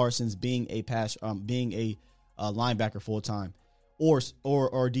Micah Parsons being a linebacker full time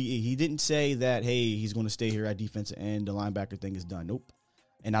or DE. He didn't say that, hey, he's going to stay here at defensive end. The linebacker thing is done. Nope.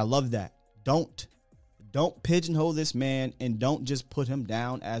 And I love that. Don't pigeonhole this man and don't just put him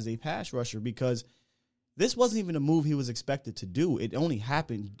down as a pass rusher because this wasn't even a move he was expected to do. It only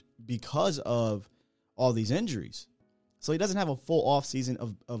happened because of all these injuries. So he doesn't have a full offseason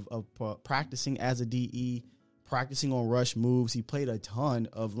of practicing as a DE, practicing on rush moves. He played a ton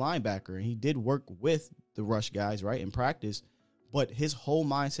of linebacker, and he did work with the rush guys, right, in practice. But his whole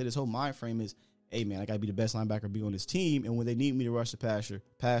mindset, his whole mind frame is, hey, man, I got to be the best linebacker be on this team, and when they need me to rush the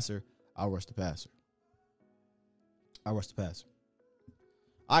passer, I'll rush the passer. All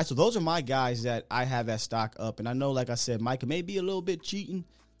right, so those are my guys that I have at stock up. And I know, like I said, Micah may be a little bit cheating,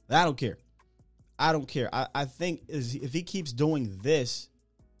 but I don't care. I think if he keeps doing this,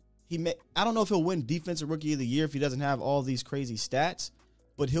 I don't know if he'll win Defensive Rookie of the Year if he doesn't have all these crazy stats,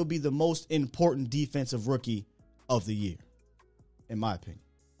 but he'll be the most important defensive rookie of the year, in my opinion.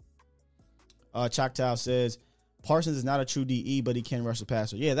 Choctaw says, Parsons is not a true DE, but he can rush the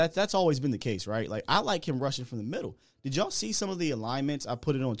passer. Yeah, that's always been the case, right? Like, I like him rushing from the middle. Did y'all see some of the alignments? I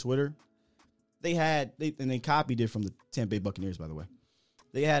put it on Twitter. And they copied it from the Tampa Bay Buccaneers, by the way.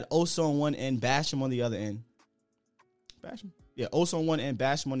 They had Osa on one end, Basham on the other end. Basham? Yeah, Osa on one end,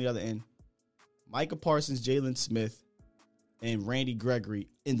 Basham on the other end. Micah Parsons, Jalen Smith, and Randy Gregory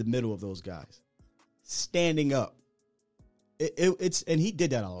in the middle of those guys. Standing up. And he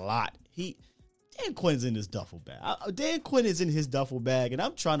did that a lot. Dan Quinn's in his duffel bag. Dan Quinn is in his duffel bag, and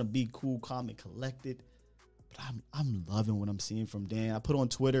I'm trying to be cool, calm, and collected. But I'm loving what I'm seeing from Dan. I put on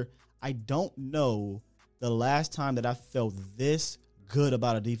Twitter, I don't know the last time that I felt this good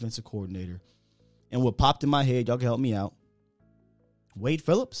about a defensive coordinator. And what popped in my head, y'all can help me out. Wade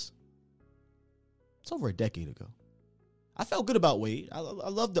Phillips. It's over a decade ago. I felt good about Wade. I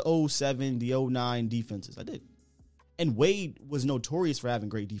love the 07, the 09 defenses. I did. And Wade was notorious for having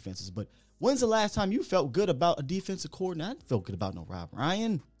great defenses. But when's the last time you felt good about a defensive coordinator? I didn't feel good about no Rob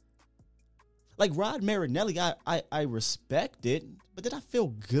Ryan. Like Rod Marinelli, I respect it. But did I feel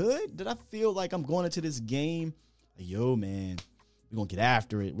good? Did I feel like I'm going into this game? Like, yo, man, we're gonna get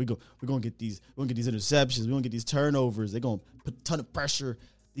after it. We're gonna get these interceptions. We're gonna get these turnovers. They're gonna put a ton of pressure.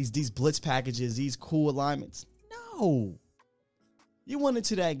 These blitz packages, these cool alignments. No. You went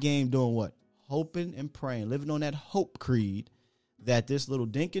into that game doing what? Hoping and praying, living on that hope creed that this little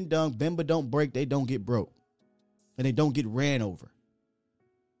dink and dunk, Bimba don't break, they don't get broke. And they don't get ran over.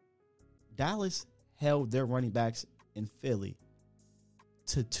 Dallas held their running backs in Philly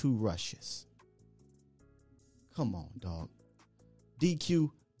to 2 rushes. Come on, dog. DQ,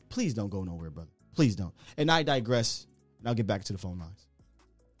 please don't go nowhere, brother. Please don't. And I digress, and I'll get back to the phone lines.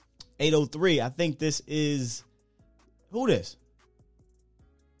 803, I think this is... Who this?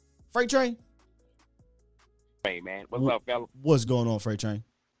 Freight Train? Hey, man. What's up, fella? What's going on, Freight Train?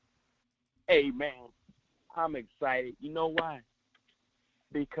 Hey, man. I'm excited. You know why?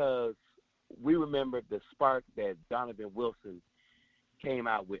 Because we remember the spark that Donovan Wilson came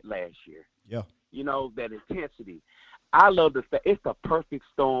out with last year. Yeah. You know, that intensity. I love the fact it's the perfect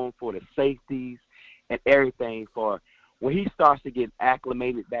storm for the safeties and everything. For when he starts to get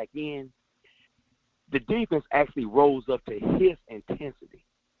acclimated back in, the defense actually rose up to his intensity.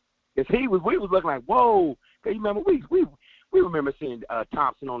 Because we was looking like, whoa. Because you remember we remember seeing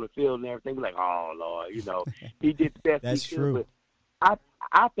Thompson on the field and everything. We're like, oh Lord, he did the best That's he true. could. But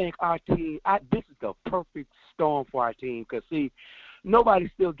I think our team, this is the perfect storm for our team. Because see,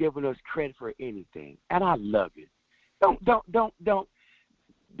 nobody's still giving us credit for anything, and I love it.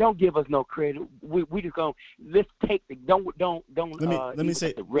 Don't give us no credit. We just gonna let's take the don't. Let me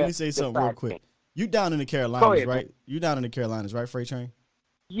say something real quick. You down in the Carolinas, right? Man. You down in the Carolinas, right, Freight Train?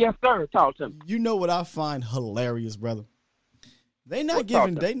 Yes, sir. Talk to me. You know what I find hilarious, brother? They not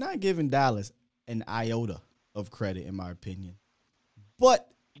giving Dallas an iota of credit, in my opinion. But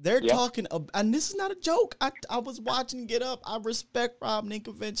they're talking, and this is not a joke. I was watching Get Up. I respect Rob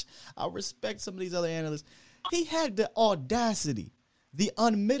Ninkovich. I respect some of these other analysts. He had the audacity, the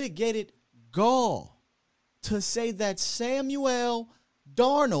unmitigated gall to say that Samuel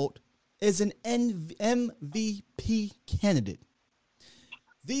Darnold is an MVP candidate.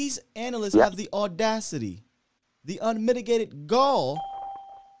 These analysts have the audacity, the unmitigated gall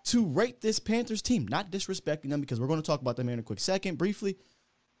to rate this Panthers team, not disrespecting them because we're going to talk about them here in a quick second, briefly,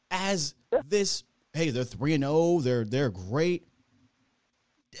 as this, hey, they're 3-0, they're great.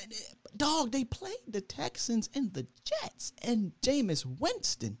 Dog, they played the Texans and the Jets, and Jameis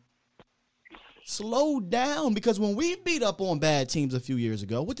Winston slowed down because when we beat up on bad teams a few years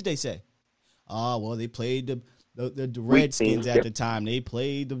ago, what did they say? Well, they played the Redskins at the time. They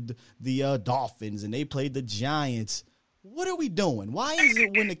played the Dolphins, and they played the Giants. What are we doing? Why is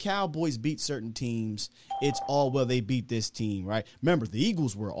it when the Cowboys beat certain teams, it's all, well, they beat this team, right? Remember, the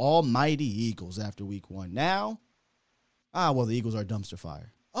Eagles were almighty Eagles after week 1. Now, well, the Eagles are dumpster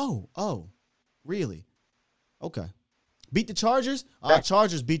fire. Oh, really? Okay. Beat the Chargers?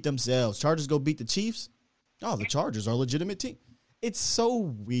 Chargers beat themselves. Chargers go beat the Chiefs? Oh, the Chargers are a legitimate team. It's so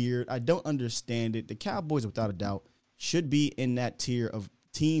weird. I don't understand it. The Cowboys, without a doubt, should be in that tier of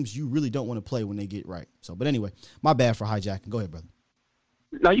teams you really don't want to play when they get right. So, but anyway, my bad for hijacking. Go ahead, brother.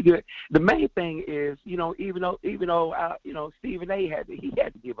 No, you good. The main thing is, even though Stephen A. had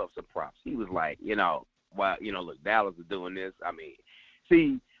to give up some props. He was like, look, Dallas is doing this. I mean,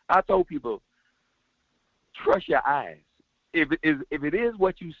 see, I told people, trust your eyes. If it is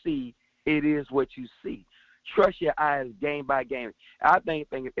what you see, it is what you see. Trust your eyes game by game. I think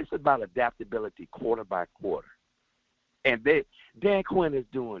it's about adaptability quarter by quarter. And Dan Quinn is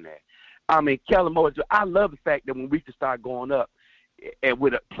doing that. I mean, Kellen Moore, I love the fact that when we can start going up and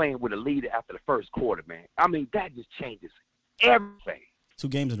playing with a leader after the first quarter, man. I mean, that just changes everything. 2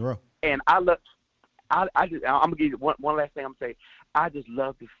 games in a row. And I'm gonna give you one last thing I'm gonna say. I just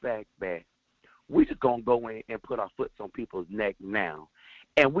love the fact that we just gonna go in and put our foot on people's neck now,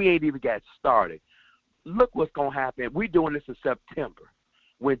 and we ain't even got started. Look what's gonna happen. We're doing this in September.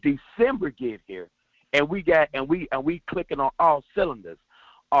 When December get here, and we clicking on all cylinders.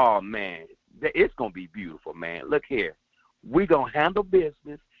 Oh man, it's gonna be beautiful, man. Look here, we gonna handle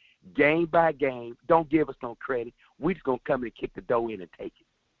business game by game. Don't give us no credit. We just gonna come in and kick the door in and take it.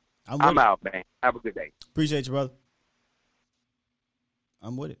 I'm out, man. Have a good day. Appreciate you, brother.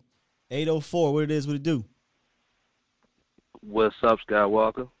 I'm with it. 804, what it do? What's up,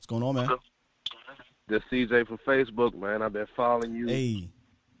 Skywalker? What's going on, man? This CJ from Facebook, man. I've been following you. Hey.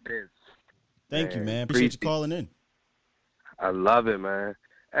 Thank you, man. Appreciate you calling in. I love it, man.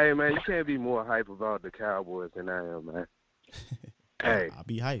 Hey, man, you can't be more hype about the Cowboys than I am, man. Hey. I'll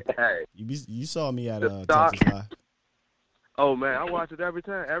be hype. Hey. You saw me at Texas Live. Oh, man, I watch it every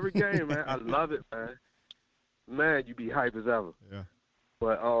time, every game, man. I love it, man. Man, you be hype as ever. Yeah.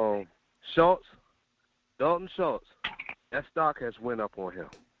 But Dalton Schultz, that stock has went up on him.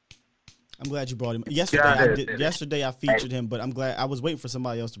 I'm glad you brought him. Yesterday I featured him, but I'm glad I was waiting for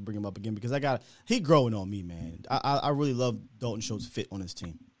somebody else to bring him up again because he growing on me, man. I really love Dalton Schultz fit on his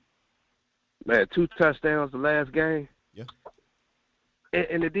team. Man, 2 touchdowns the last game. Yeah.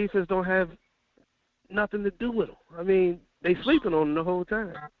 And the defense don't have nothing to do with them. I mean, they sleeping on them the whole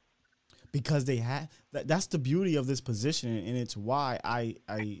time. Because they have that's the beauty of this position, and it's why I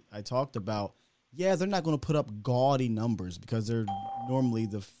talked about. Yeah, they're not going to put up gaudy numbers because they're normally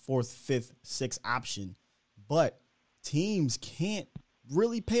the 4th, 5th, 6th option. But teams can't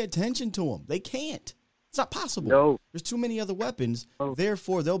really pay attention to them. They can't. It's not possible. No. There's too many other weapons. Oh.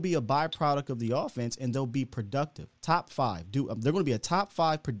 Therefore, they'll be a byproduct of the offense, and they'll be productive. Top 5. They're going to be a top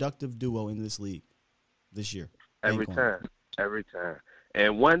 5 productive duo in this league this year. Every time.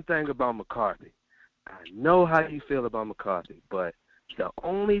 And one thing about McCarthy, I know how you feel about McCarthy, but the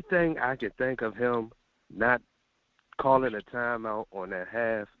only thing I can think of him not calling a timeout on that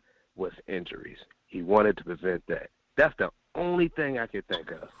half was injuries. He wanted to prevent that. That's the only thing I can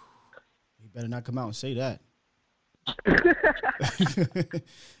think of. You better not come out and say that.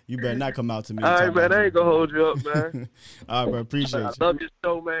 You better not come out to me. All right, man. I ain't gonna hold you up, man. All right, bro. Appreciate you. I love your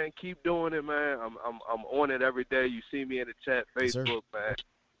show, man. Keep doing it, man. I'm on it every day. You see me in the chat, Facebook, man.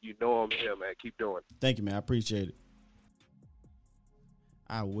 You know I'm here, man. Keep doing it. Thank you, man. I appreciate it.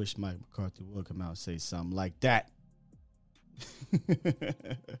 I wish Mike McCarthy would come out and say something like that.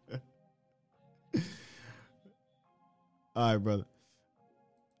 All right, brother.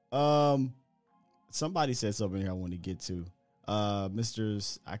 Somebody said something here I want to get to. I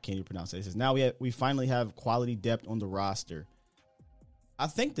can't even pronounce it. It says, now we finally have quality depth on the roster. I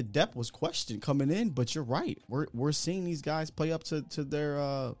think the depth was questioned coming in, but you're right. We're seeing these guys play up to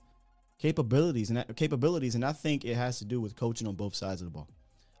their capabilities, and I think it has to do with coaching on both sides of the ball.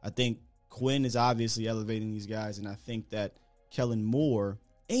 I think Quinn is obviously elevating these guys, and I think that Kellen Moore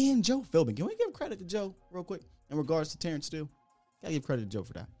and Joe Philbin. Can we give credit to Joe real quick in regards to Terrence Steele? Gotta give credit to Joe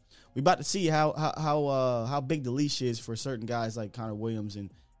for that. We about to see how big the leash is for certain guys like Connor Williams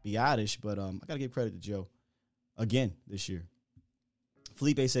and Biotish, but I gotta give credit to Joe again this year.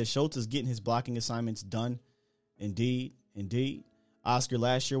 Felipe says Schultz is getting his blocking assignments done. Indeed. Oscar,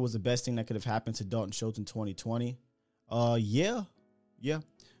 last year was the best thing that could have happened to Dalton Schultz in 2020. Yeah.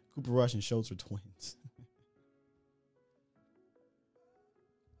 Cooper Rush and Schultz are twins.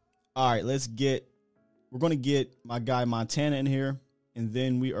 All right, we're going to get my guy Montana in here, and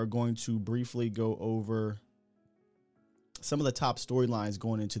then we are going to briefly go over some of the top storylines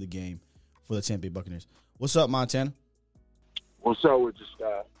going into the game for the Tampa Bay Buccaneers. What's up, Montana? What's up with you,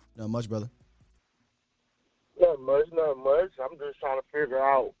 Scott? Not much, brother. Not much. I'm just trying to figure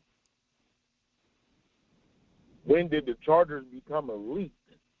out, when did the Chargers become elite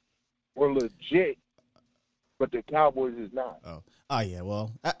or legit, but the Cowboys is not? Oh yeah.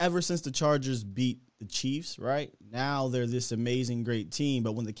 Well, ever since the Chargers beat the Chiefs, right? Now they're this amazing, great team.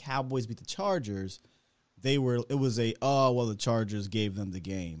 But when the Cowboys beat the Chargers, it was the Chargers gave them the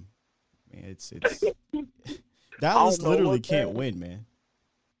game. Man, it's Dallas literally can't win, man.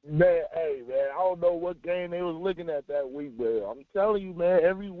 Man, hey, man, I don't know what game they was looking at that week, but I'm telling you, man,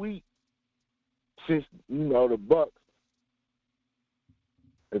 every week since, the Bucks,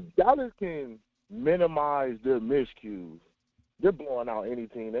 if Dallas can minimize their miscues, they're blowing out any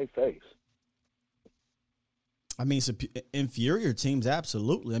team they face. I mean, inferior teams,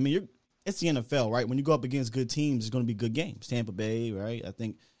 absolutely. I mean, it's the NFL, right? When you go up against good teams, it's going to be good games. Tampa Bay, right?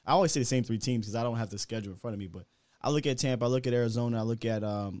 I always say the same three teams because I don't have the schedule in front of me, but I look at Tampa, I look at Arizona, I look at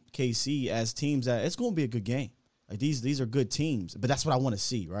KC as teams that it's going to be a good game. Like these are good teams, but that's what I want to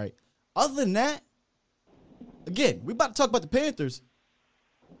see, right? Other than that, again, we about to talk about the Panthers.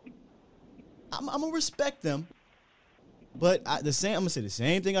 I'm gonna respect them, but I'm gonna say the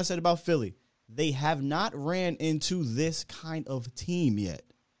same thing I said about Philly. They have not ran into this kind of team yet.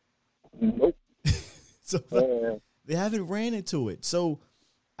 Nope. So they haven't ran into it. So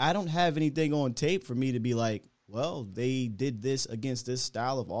I don't have anything on tape for me to be like, well, they did this against this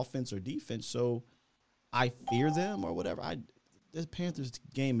style of offense or defense, so I fear them or whatever. This Panthers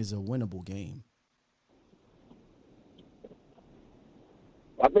game is a winnable game.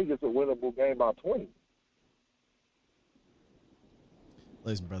 I think it's a winnable game by 20.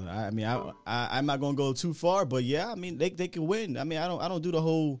 Listen, brother. I'm not gonna go too far, but yeah, I mean they can win. I mean I don't do the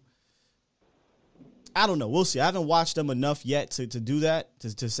whole. I don't know. We'll see. I haven't watched them enough yet to do that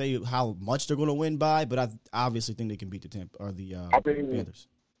to say how much they're going to win by, but I obviously think they can beat the Tampa or the Panthers.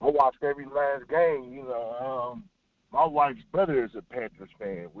 I watched every last game. My wife's brother is a Panthers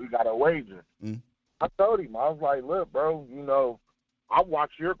fan. We got a wager. I told him, I was like, look, bro, I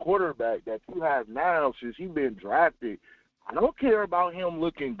watched your quarterback that you have now since he's been drafted. I don't care about him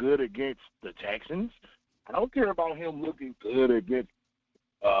looking good against the Texans. I don't care about him looking good against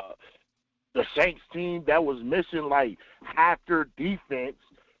the Saints team that was missing like half their defense.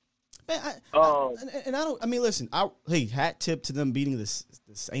 Man, listen. Hat tip to them beating the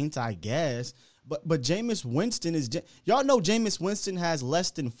Saints, I guess. But Jameis Winston y'all know Jameis Winston has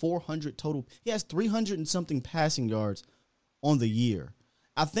less than 400 total. He has 300 and something passing yards on the year.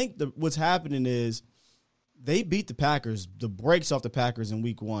 I think what's happening is they beat the Packers, the brakes off the Packers in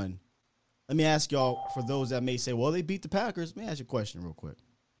week 1. Let me ask y'all, for those that may say, well, they beat the Packers. Let me ask you a question real quick.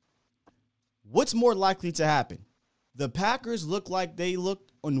 What's more likely to happen? The Packers look like they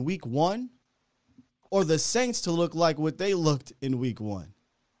looked in week 1 or the Saints to look like what they looked in week 1?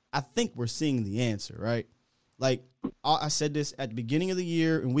 I think we're seeing the answer, right? Like I said this at the beginning of the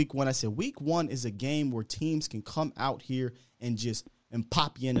year in week 1. I said week 1 is a game where teams can come out here and just and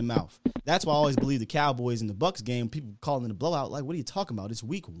pop you in the mouth. That's why I always believe the Cowboys and the Bucs game, people calling it a blowout. Like, what are you talking about? It's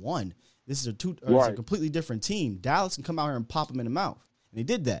week 1. This is it's a completely different team. Dallas can come out here and pop them in the mouth. And they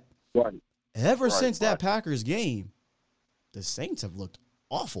did that. Right. Ever since that Packers game, the Saints have looked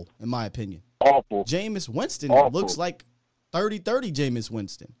awful, in my opinion. Awful. Jameis Winston Awful. looks like 30-30 Jameis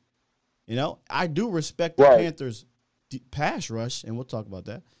Winston. You know, I do respect the Panthers' pass rush, and we'll talk about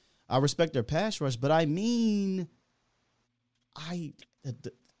that. I respect their pass rush, but I mean,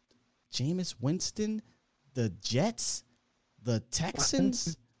 Jameis Winston, the Jets, the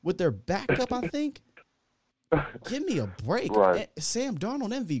Texans with their backup, I think. Give me a break. Right. Sam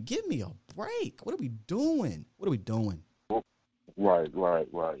Darnold, MV, give me a break. What are we doing? Right.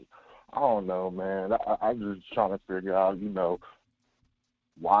 I don't know, man. I'm just trying to figure out,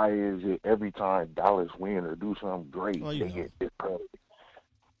 why is it every time Dallas win or do something great, well, they get this credit?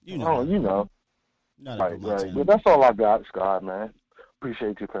 Not Right. But that's all I got, Scott, man.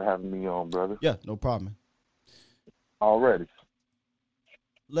 Appreciate you for having me on, brother. Yeah, no problem, man. Already.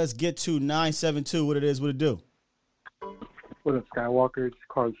 Let's get to 972. What it do? What up, Skywalker? It's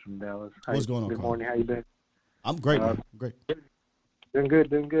Carlos from Dallas. What's going on, Good Carlos? morning. How you been? I'm great, man. Great. Doing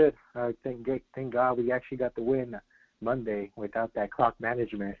good. Thank God we actually got the win Monday without that clock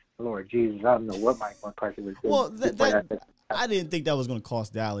management. Lord Jesus, I don't know what Mike McCarthy was doing. Well, I didn't think that was going to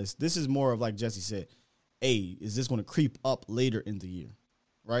cost Dallas. This is more of, like Jesse said, is this going to creep up later in the year,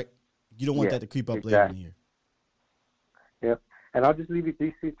 right? You don't want that to creep up later in the year. Yep. And I'll just leave you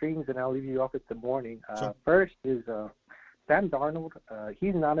these 2 things, and I'll leave you off with the morning. Sure. First is Sam Darnold.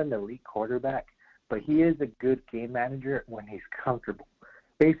 He's not an elite quarterback, but he is a good game manager when he's comfortable.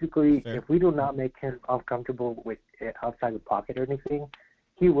 Basically, if we do not make him uncomfortable with it outside the pocket or anything,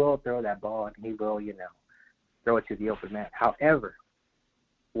 he will throw that ball and he will, throw it to the open man. However,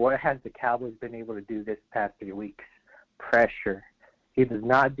 what has the Cowboys been able to do this past 3 weeks? Pressure. He does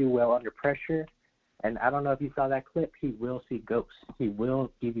not do well under pressure. And I don't know if you saw that clip. He will see ghosts. He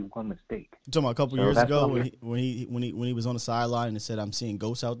will give you one mistake. You're talking about a couple years ago when he was on the sideline and said, "I'm seeing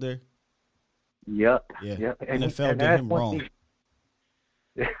ghosts out there." Yep. Yeah. Yep. NFL did him wrong.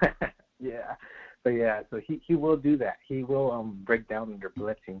 Yeah. So he will do that. He will break down under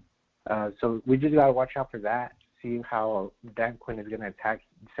blitzing. So we just gotta watch out for that. See how Dan Quinn is gonna attack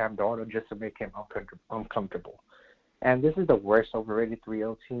Sam Darnold just to make him uncomfortable. And this is the worst overrated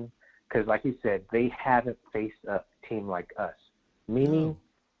 3-0 team. Because, like you said, they haven't faced a team like us. Meaning,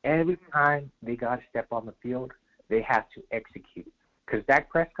 every time they got to step on the field, they have to execute. Because Dak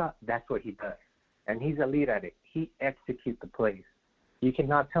Prescott, that's what he does. And he's elite at it. He executes the plays. You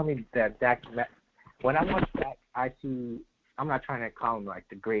cannot tell me that Dak – when I watch Dak, I see – I'm not trying to call him, like,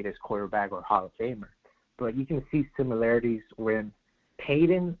 the greatest quarterback or Hall of Famer. But you can see similarities when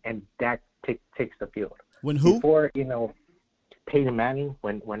Peyton and Dak takes the field. When who? Before, Peyton Manning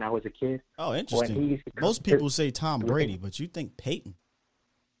when I was a kid. Oh, interesting. Most people say Tom Brady, but you think Peyton.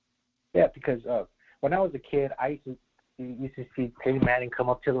 Yeah, because when I was a kid, I used to see Peyton Manning come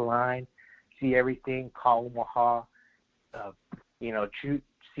up to the line, see everything, call him a haw, see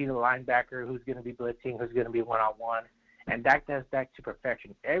the linebacker who's going to be blitzing, who's going to be one-on-one. And Dak does that to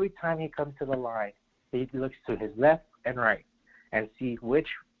perfection. Every time he comes to the line, he looks to his left and right and see which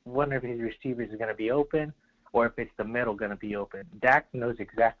one of his receivers is going to be open, or if it's the middle going to be open. Dak knows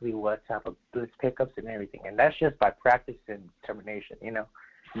exactly what type of blitz pickups and everything, and that's just by practice and determination,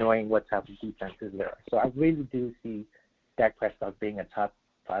 knowing what type of defenses there are. So I really do see Dak Prescott being a top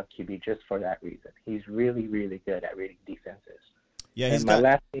 5 QB just for that reason. He's really, really good at reading defenses. Yeah, and my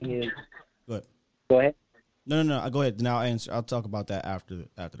last thing is – Go ahead. No. Go ahead. Now I'll talk about that after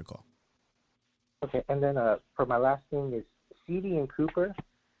the call. Okay, and then for my last thing is CD and Cooper.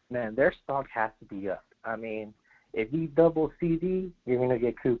 Man, their stock has to be up. I mean, if you double CD, you're going to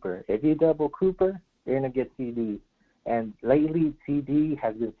get Cooper. If you double Cooper, you're going to get CD. And lately, CD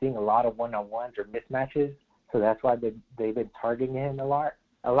has been seeing a lot of one-on-ones or mismatches, so that's why they've been targeting him a lot.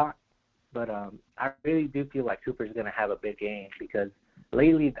 But I really do feel like Cooper's going to have a big game because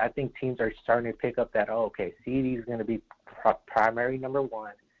lately I think teams are starting to pick up that, CD is going to be primary number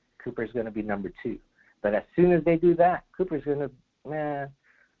 1, Cooper's going to be number 2. But as soon as they do that, Cooper's going to,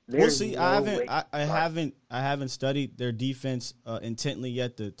 we'll see. I haven't studied their defense intently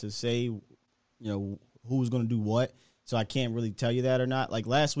yet to say, who's going to do what. So I can't really tell you that or not. Like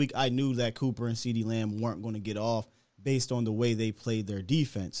last week, I knew that Cooper and CeeDee Lamb weren't going to get off based on the way they played their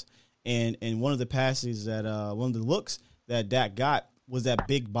defense. And one of the passes that one of the looks that Dak got was that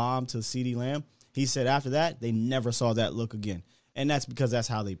big bomb to CeeDee Lamb. He said after that they never saw that look again, and that's because that's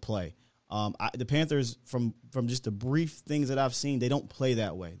how they play. The Panthers, from just the brief things that I've seen, they don't play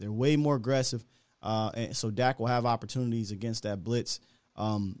that way. They're way more aggressive. And so Dak will have opportunities against that blitz.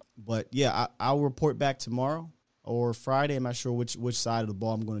 But yeah, I'll report back tomorrow or Friday. I'm not sure which side of the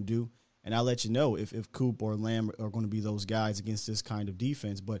ball I'm going to do. And I'll let you know if Coop or Lamb are going to be those guys against this kind of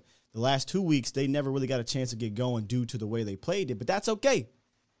defense. But the last 2 weeks, they never really got a chance to get going due to the way they played it. But that's okay,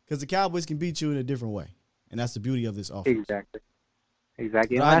 because the Cowboys can beat you in a different way. And that's the beauty of this offense.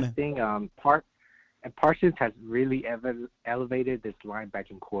 Exactly. And last thing, Parsons has really elevated this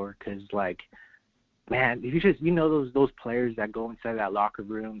linebacking core because, like, man, if you know those players that go inside that locker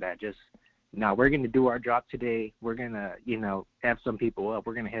room that just, no, we're going to do our job today. We're going to, F some people up.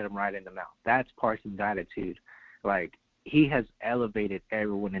 We're going to hit them right in the mouth. That's Parsons' attitude. Like, he has elevated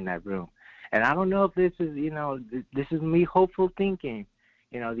everyone in that room. And I don't know if this is, this is me hopeful thinking.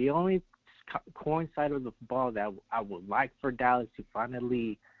 The only coin side of the ball that I would like for Dallas to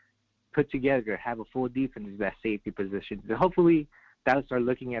finally put together, have a full defense, is that safety position. So hopefully Dallas start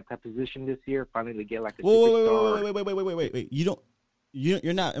looking at that position this year, finally get like a superstar. Wait.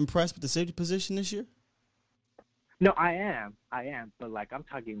 You're not impressed with the safety position this year? No, I am. But, like, I'm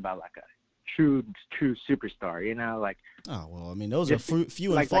talking about, like, a true superstar, like. Oh, well, I mean, those are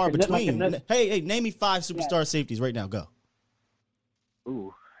few and far between. Hey, name me 5 superstar safeties right now. Go.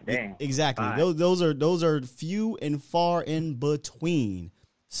 Ooh, dang. Exactly. Those are few and far in between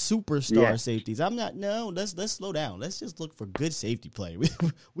superstar safeties. Let's slow down. Let's just look for good safety play.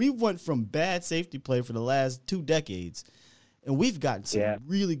 We went from bad safety play for the last 2 decades. And we've gotten some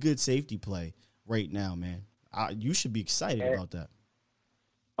really good safety play right now, man. You should be excited about that.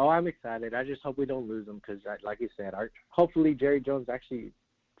 Oh, I'm excited. I just hope we don't lose them because, like you said, hopefully Jerry Jones actually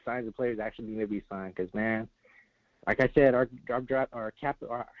signs the players actually need to be signed because, man, like I said, our cap,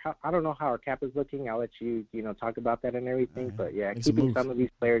 I don't know how our cap is looking. I'll let you, talk about that and everything. Right. But, yeah, keeping some of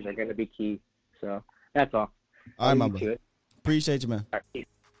these players are going to be key. So that's all. All right, my brother. Appreciate you, man. All right.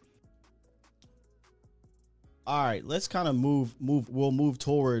 All right, let's kind of move. We'll move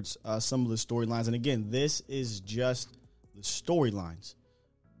towards some of the storylines. And again, this is just the storylines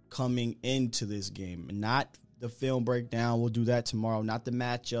coming into this game, not the film breakdown. We'll do that tomorrow. Not the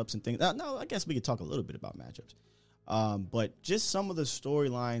matchups and things. No, I guess we could talk a little bit about matchups. But just some of the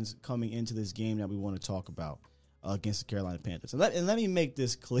storylines coming into this game that we want to talk about against the Carolina Panthers. And let me make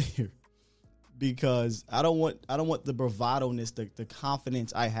this clear, because I don't want the bravado-ness, the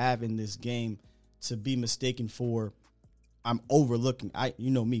confidence I have in this game to be mistaken for I'm overlooking.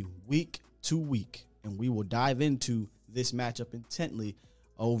 Me, week to week, and we will dive into this matchup intently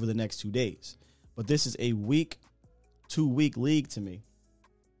over the next 2 days. But this is a week to week league to me.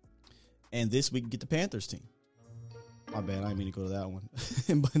 And this week, get the Panthers team. My bad, I didn't mean to go to that one.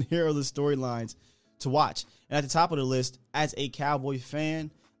 But here are the storylines to watch. And at the top of the list, as a Cowboy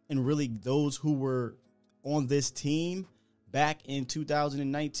fan, and really those who were on this team back in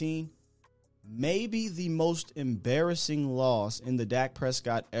 2019, maybe the most embarrassing loss in the Dak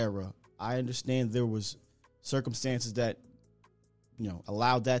Prescott era. I understand there was circumstances that,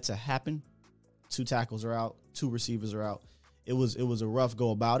 allowed that to happen. 2 tackles are out, 2 receivers are out. It was a rough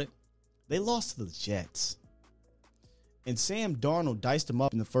go about it. They lost to the Jets. And Sam Darnold diced them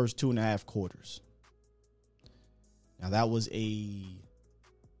up in the first 2.5 quarters. Now, that was a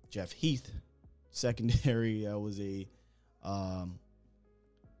Jeff Heath secondary. That was a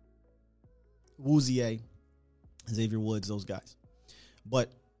Wouzier, Xavier Woods, those guys.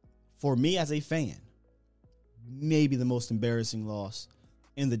 But for me as a fan, maybe the most embarrassing loss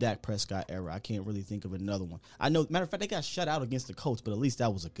in the Dak Prescott era. I can't really think of another one. I know, matter of fact, they got shut out against the Colts, but at least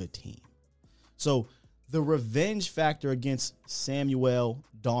that was a good team. So the revenge factor against Samuel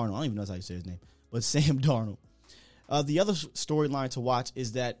Darnold, I don't even know how you say his name, but Sam Darnold. The other storyline to watch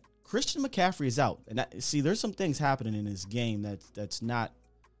is that Christian McCaffrey is out. And there's some things happening in this game that's not,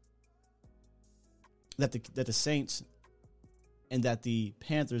 that the Saints and that the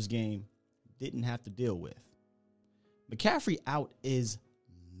Panthers game didn't have to deal with. McCaffrey out is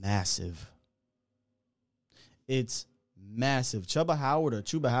massive. It's massive. Chuba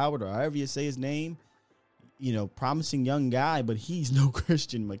Howard, or however you say his name, promising young guy, but he's no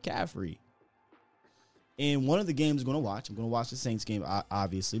Christian McCaffrey. And one of the games I'm going to watch the Saints game,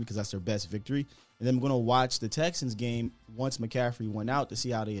 obviously, because that's their best victory. And then I'm going to watch the Texans game once McCaffrey went out to see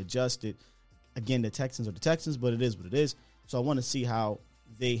how they adjusted. Again, the Texans are the Texans, but it is what it is. So I want to see how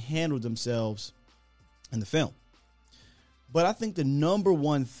they handled themselves in the film. But I think the number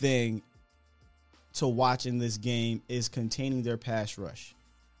one thing to watch in this game is containing their pass rush.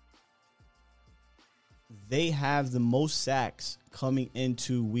 They have the most sacks coming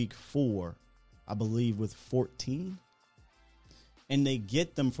into week 4, I believe, with 14. And they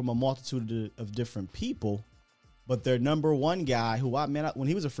get them from a multitude of different people. But their number one guy, who when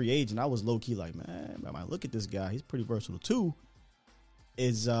he was a free agent, I was low key like, man, look at this guy. He's pretty versatile too.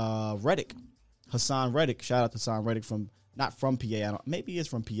 Is Reddick, Hassan Reddick? Shout out to Hassan Reddick not from PA. Maybe he is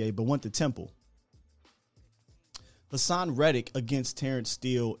from PA, but went to Temple. Hassan Reddick against Terrence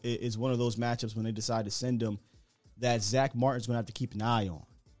Steele is one of those matchups when they decide to send him that Zach Martin's going to have to keep an eye on.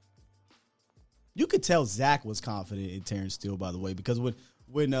 You could tell Zach was confident in Terrence Steele, by the way, because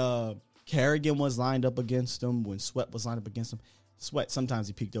when Kerrigan was lined up against him, when Sweat was lined up against him, Sweat, sometimes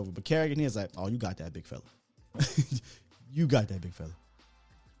he peeked over, but Kerrigan, he was like, oh, you got that big fella. You got that big fella.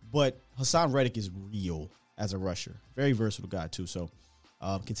 But Hassan Reddick is real as a rusher. Very versatile guy, too, so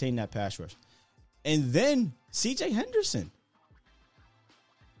contain that pass rush. And then C.J. Henderson.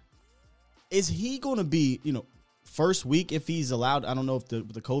 Is he going to be, first week if he's allowed? I don't know if the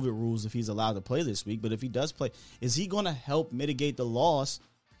COVID rules, if he's allowed to play this week, but if he does play, is he going to help mitigate the loss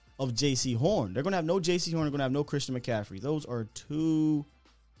of J.C. Horn? They're going to have no J.C. Horn. They're going to have no Christian McCaffrey. Those are two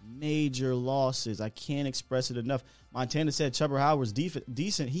major losses. I can't express it enough. Montana said Chuba Howard's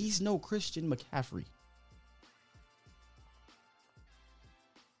decent. He's no Christian McCaffrey.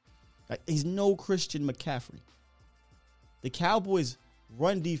 He's no Christian McCaffrey. The Cowboys'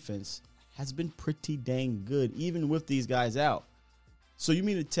 run defense has been pretty dang good, even with these guys out. So you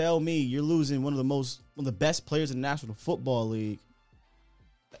mean to tell me you're losing one of the best players in the National Football League,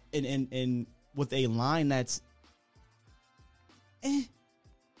 and with a line that's they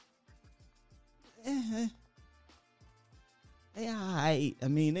all right. I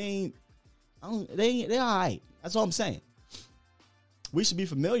mean, they all right. That's all I'm saying. We should be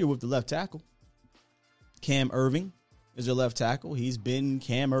familiar with the left tackle. Cam Irving is your left tackle. He's been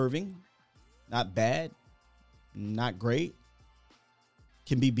Cam Irving. Not bad. Not great.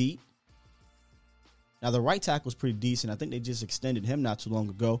 Can be beat. Now, the right tackle is pretty decent. I think they just extended him not too long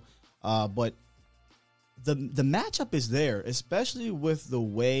ago. But the matchup is there, especially with the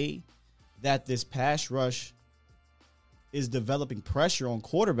way that this pass rush is developing pressure on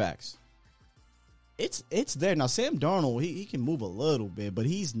quarterbacks. It's there. Now, Sam Darnold, he can move a little bit, but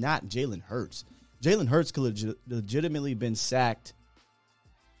he's not Jalen Hurts. Jalen Hurts could legitimately been sacked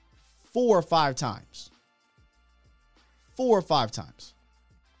 4 or 5 times. 4 or 5 times.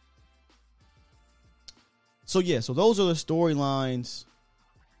 So those are the storylines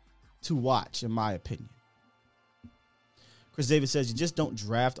to watch, in my opinion. Chris Davis says, you just don't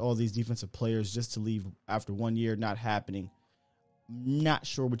draft all these defensive players just to leave after 1 year. Not happening. Not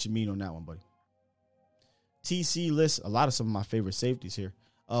sure what you mean on that one, buddy. TC lists some of my favorite safeties here.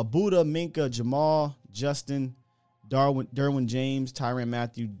 Buddha, Minka, Jamal, Justin, Derwin James, Tyrann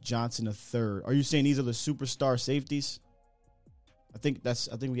Matthew Johnson III. Are you saying these are the superstar safeties? I think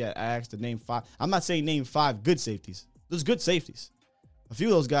we got asked to name 5. I'm not saying name 5 good safeties. There's good safeties. A few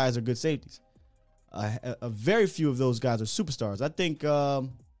of those guys are good safeties. A very few of those guys are superstars. I think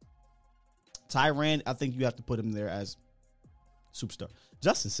Tyrann, I think you have to put him there as superstar.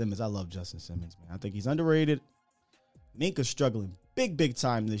 Justin Simmons, I love Justin Simmons, man. I think he's underrated. Minka's struggling big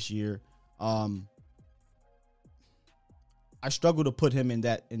time this year. I struggle to put him in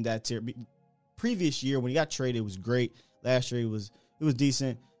that tier. Previous year when he got traded, it was great. Last year it was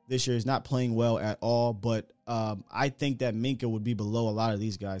decent. This year he's not playing well at all. But I think that Minka would be below a lot of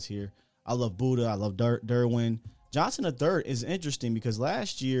these guys here. I love Buddha. I love Derwin. Johnson III is interesting because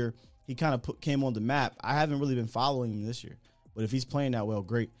last year he kind of came on the map. I haven't really been following him this year. But if he's playing that well,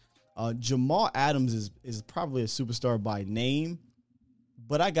 great. Jamal Adams is probably a superstar by name.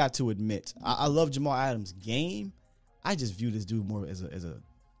 But I got to admit, I love Jamal Adams' game. I just view this dude more as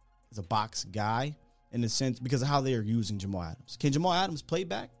a box guy in the sense because of how they are using Jamal Adams. Can Jamal Adams play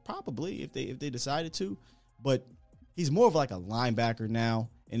back? Probably if they decided to. But he's more of like a linebacker now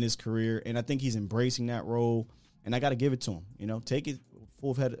in his career, and I think he's embracing that role. And I got to give it to him. Take it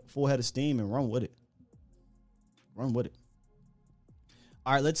full head of steam and run with it. Run with it.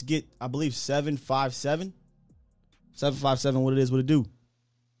 All right, let's get, I believe, 757. 757, what it do?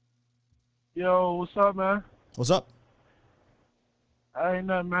 Yo, what's up, man? What's up? Ain't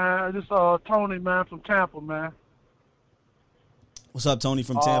nothing, man. This Tony, man, from Tampa, man. What's up, Tony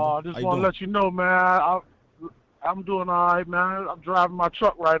from Tampa? I just want to let you know, man, I'm doing all right, man. I'm driving my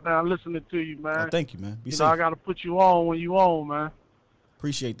truck right now listening to you, man. Oh, thank you, man. Be safe. I got to put you on when you on, man.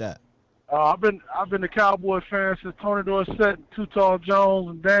 Appreciate that. I've been a Cowboy fan since Tony Dorsett, Too Tall Jones,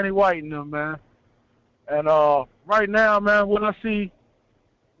 and Danny White and them, man. And right now, man, what I see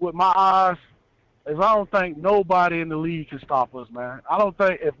with my eyes is I don't think nobody in the league can stop us, man. I don't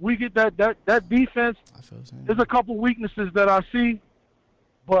think if we get that defense, there's a couple weaknesses that I see,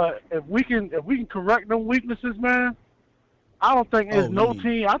 but if we can correct them weaknesses, man, I don't think there's no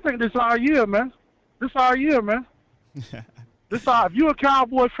team. I think this is our year, man. This is our year, man. This if you a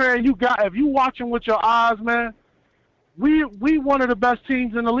Cowboy fan, if you watching with your eyes, man, we one of the best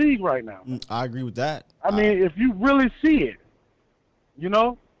teams in the league right now. I agree with that. I mean, if you really see it, you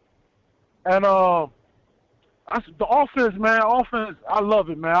know, and the offense, man, I love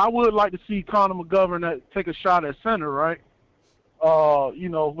it, man. I would like to see Connor McGovern take a shot at center, right? You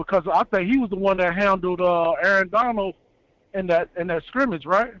know, because I think he was the one that handled Aaron Donald in that scrimmage,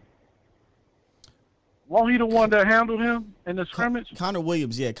 right? Wasn't he the one that handled him in the scrimmage? Connor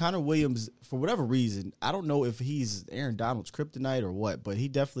Williams, yeah. Connor Williams, for whatever reason, I don't know if he's Aaron Donald's kryptonite or what, but he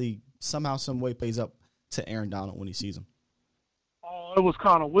definitely somehow, some way plays up to Aaron Donald when he sees him. Oh, it was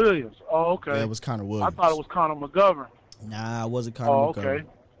Connor Williams. Oh, okay. Yeah, it was Connor Williams. I thought it was Connor McGovern. Nah, it wasn't Connor McGovern. Okay.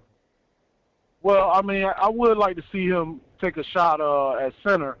 Well, I mean, I would like to see him take a shot at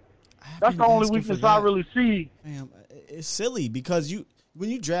center. That's the only weakness I really see. Man, it's silly because when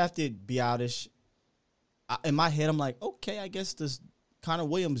you drafted Biotish, in my head, I'm like, okay, I guess this Connor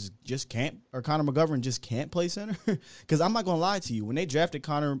Williams just can't, or Connor McGovern just can't play center. Because I'm not going to lie to you. When they drafted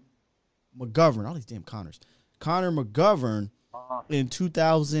Connor McGovern, all these damn Connors, Connor McGovern in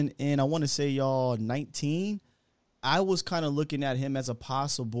 2000, and I want to say, 19, I was kind of looking at him as a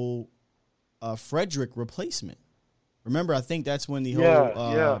possible Frederick replacement. Remember, I think that's when the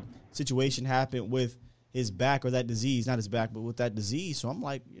whole situation happened with his back, or that disease, not his back, but with that disease. So I'm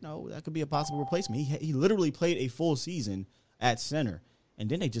like, that could be a possible replacement. He literally played a full season at center, and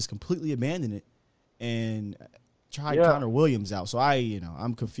then they just completely abandoned it and tried Connor Williams out. So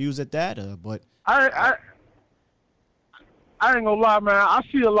I'm confused at that. But I ain't gonna lie, man. I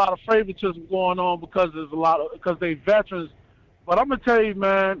see a lot of favoritism going on because they veterans. But I'm gonna tell you,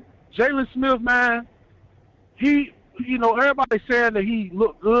 man, Jalen Smith, man, everybody's saying that he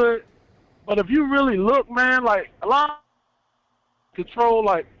looked good. But if you really look, man, like a lot of control,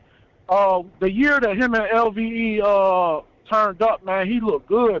 like the year that him and LVE turned up, man, he looked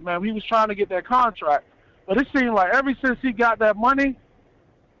good, man. He was trying to get that contract. But it seemed like ever since he got that money,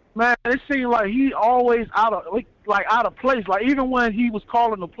 man, it seemed like he always out of place. Like even when he was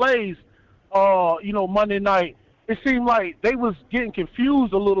calling the plays, Monday night, it seemed like they was getting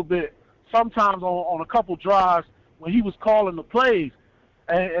confused a little bit sometimes on a couple drives when he was calling the plays.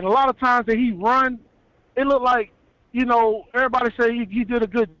 And a lot of times that he run, it looked like, everybody say he did a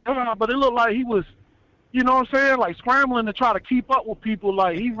good job, but it looked like he was, you know what I'm saying, like scrambling to try to keep up with people,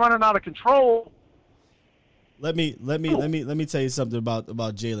 like he's running out of control. Let me tell you something about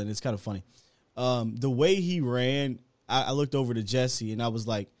Jalen. It's kind of funny. The way he ran, I looked over to Jesse and I was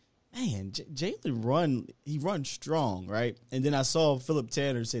like, man, Jalen runs strong, right? And then I saw Philip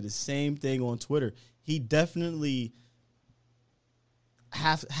Tanner say the same thing on Twitter. He definitely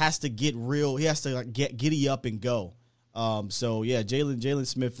has to get real. He has to get giddy up and go. So yeah, Jalen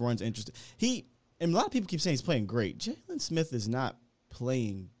Smith runs interesting. And a lot of people keep saying he's playing great. Jalen Smith is not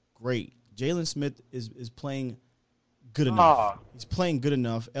playing great. Jalen Smith is playing good enough. He's playing good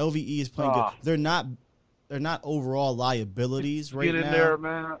enough. LVE is playing good. They're not overall liabilities right now. Get in there,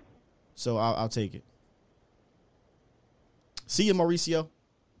 man. So I'll take it. See you, Mauricio.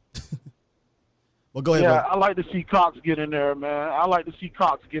 Well, go ahead. Yeah, bro. I like to see Cox get in there, man.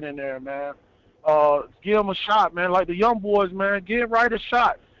 Give him a shot, man. Like the young boys, man, give right a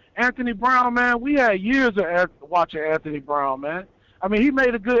shot. Anthony Brown, man, we had years of watching Anthony Brown, man. I mean, he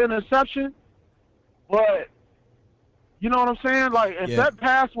made a good interception, but you know what I'm saying? Like, if that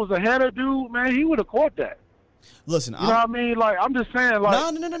pass was ahead of dude, man, he would have caught that. Listen, you know what I mean? Like, I'm just saying,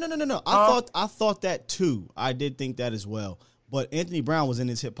 like, no. I thought that too. I did think that as well. But Anthony Brown was in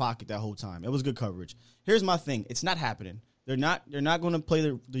his hip pocket that whole time. It was good coverage. Here's my thing: it's not happening. They're not going to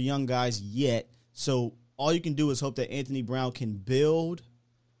play the young guys yet. So all you can do is hope that Anthony Brown can build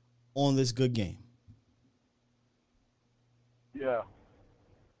on this good game. Yeah.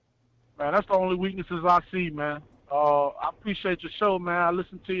 Man, that's the only weaknesses I see, man. I appreciate your show, man. I'm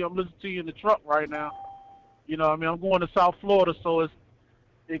listening to you in the truck right now. You know what I mean? I'm going to South Florida, so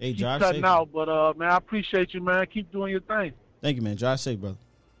it keeps cutting out. But, man, I appreciate you, man. Keep doing your thing. Thank you, man. Drive safe, brother.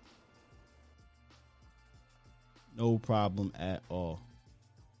 No problem at all.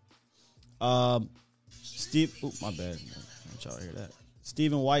 Steve, my bad. I'm trying to hear that.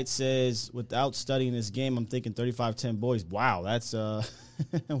 Stephen White says, without studying this game, I'm thinking 35-10 boys. Wow, that's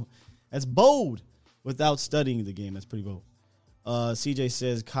that's bold. Without studying the game, that's pretty bold. CJ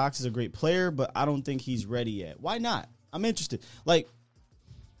says, Cox is a great player, but I don't think he's ready yet. Why not? I'm interested. Like,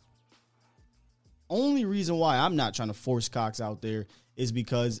 only reason why I'm not trying to force Cox out there is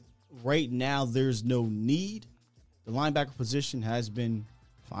because right now there's no need. The linebacker position has been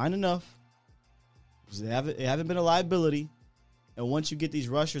fine enough. They haven't been a liability. And once you get these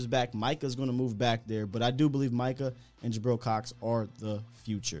rushers back, Micah's going to move back there. But I do believe Micah and Jabril Cox are the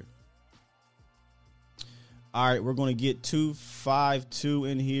future. All right, we're going to get 252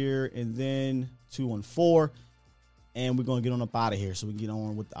 in here and then 214. And we're going to get on up out of here so we can get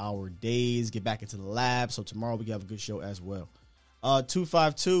on with our days, get back into the lab. So tomorrow we can have a good show as well.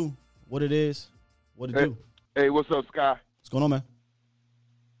 252, what it is, what it do. Hey, what's up, Sky? What's going on, man?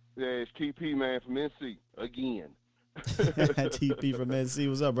 Yeah, it's TP, man, from NC again. TP from NC.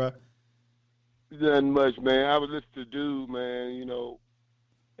 What's up, bro? Nothing much, man. I was listening to Dude, man, you know,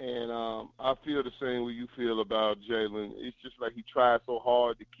 and I feel the same way you feel about Jalen. It's just like he tries so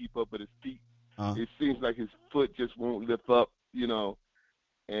hard to keep up with his feet. It seems like his foot just won't lift up, you know.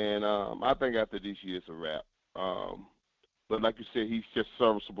 And I think after this year it's a wrap. But like you said, he's just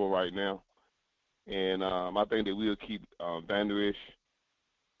serviceable right now. And I think that we'll keep Vanderish.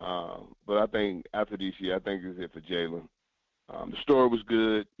 But I think after this year, I think it's it for Jalen. The story was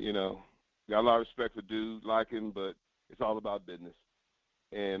good, you know. Got a lot of respect for Dude, like him, but it's all about business.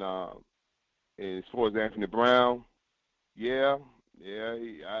 And as far as Anthony Brown, it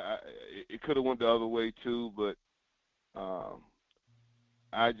could have went the other way too, but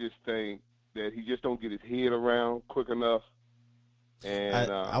I just think that he just don't get his head around quick enough.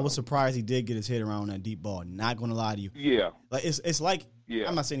 And I was surprised he did get his head around that deep ball. Not going to lie to you. Yeah. Like it's like,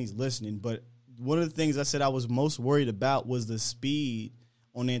 I'm not saying he's listening, but one of the things I said I was most worried about was the speed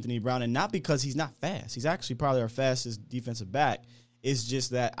on Anthony Brown, and not because he's not fast. He's actually probably our fastest defensive back. It's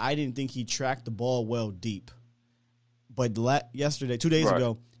just that I didn't think he tracked the ball well deep. But yesterday, 2 days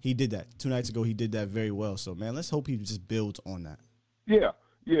ago, he did that. 2 nights ago, he did that very well. So, man, let's hope he just builds on that. Yeah,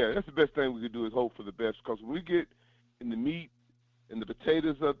 that's the best thing we could do is hope for the best, because when we get in the meat and the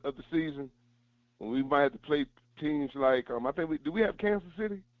potatoes of the season, when we might have to play teams like, I think do we have Kansas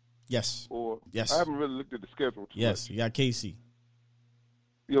City? Yes. Yes. I haven't really looked at the schedule too much. You got KC.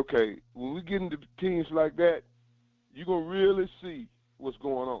 Okay, when we get into teams like that, you're going to really see what's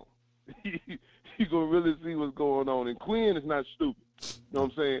going on. You're going to really see what's going on. And Quinn is not stupid. You know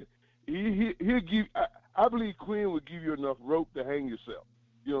what I'm saying? He'll give. I believe Quinn would give you enough rope to hang yourself.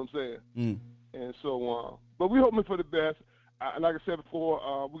 You know what I'm saying? And so, but we're hoping for the best. Like I said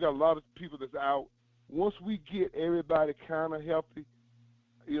before, we got a lot of people that's out. Once we get everybody kind of healthy,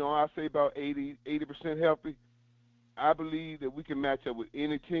 you know, I say about 80% healthy, I believe that we can match up with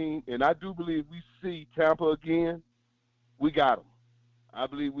any team. And I do believe we see Tampa again, we got them. I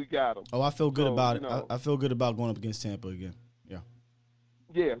believe we got them. Oh, I feel good about it. I feel good about going up against Tampa again.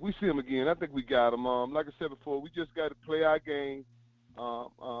 Yeah, we see them again. I think we got them. Like I said before, we just got to play our game,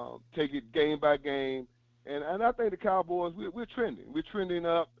 take it game by game. And I think the Cowboys, we're trending. We're trending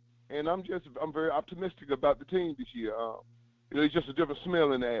up. And I'm very optimistic about the team this year. You know, it's just a different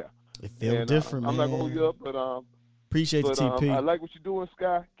smell in the air. It feels different, man. I'm not going to hold you up, but appreciate the TP. I like what you're doing,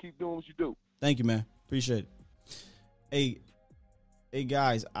 Sky. Keep doing what you do. Thank you, man. Appreciate it. Hey,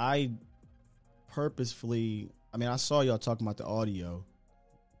 guys, I saw y'all talking about the audio,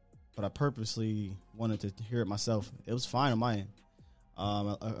 but I purposely wanted to hear it myself. It was fine on my end.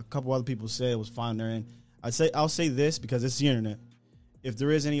 A couple other people said it was fine on their end. I'll say this because it's the internet. If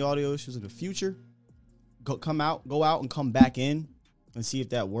there is any audio issues in the future, go out and come back in and see if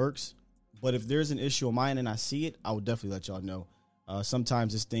that works. But if there's an issue on my end and I see it, I will definitely let y'all know.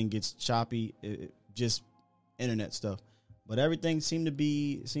 Sometimes this thing gets choppy, just internet stuff. But everything seems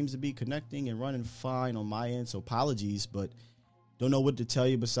to be connecting and running fine on my end. So apologies, but don't know what to tell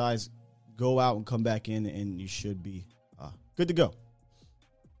you besides go out and come back in, and you should be good to go.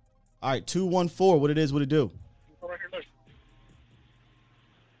 All right, 214. What it is, what it do?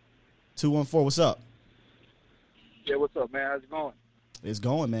 214. What's up? Yeah, what's up, man? How's it going? It's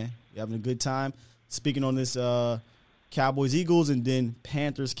going, man. You having a good time? Speaking on this Cowboys Eagles and then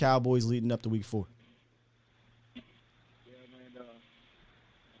Panthers Cowboys leading up to week 4.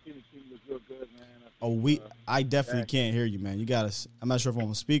 Good, man. I definitely can't hear you, man. You got us. I'm not sure if I'm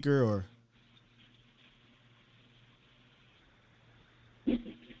on speaker or.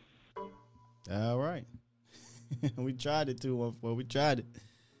 All right. We tried it, 214.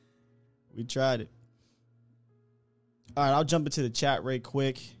 We tried it. All right, I'll jump into the chat right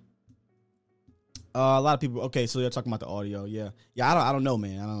quick. A lot of people. Okay, so they're talking about the audio. Yeah. I don't know,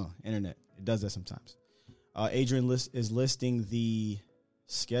 man. I don't know. Internet. It does that sometimes. Adrian is listing the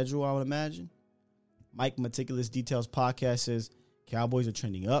schedule, I would imagine. Mike Meticulous Details Podcast says Cowboys are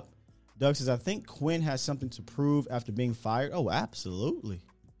trending up. Doug says, I think Quinn has something to prove after being fired. Oh, absolutely.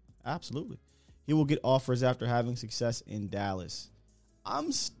 Absolutely. He will get offers after having success in Dallas. I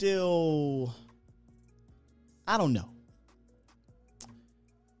don't know.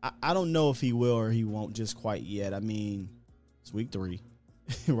 I don't know if he will or he won't just quite yet. I mean, It's week 3,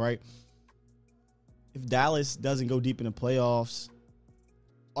 right? If Dallas doesn't go deep in the playoffs,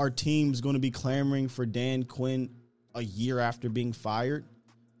 our team's going to be clamoring for Dan Quinn a year after being fired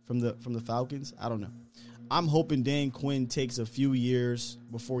from the Falcons. I don't know. I'm hoping Dan Quinn takes a few years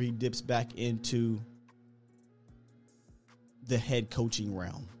before he dips back into the head coaching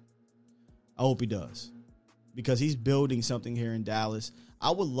realm. I hope he does, because he's building something here in Dallas.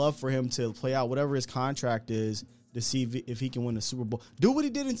 I would love for him to play out whatever his contract is to see if he can win the Super Bowl. Do what he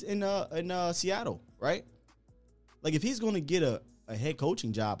did in Seattle, right? Like, if he's going to get a head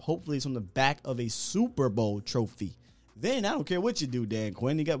coaching job, hopefully it's on the back of a Super Bowl trophy. Then I don't care what you do, Dan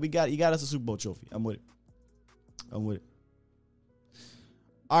Quinn. You got us a Super Bowl trophy. I'm with it.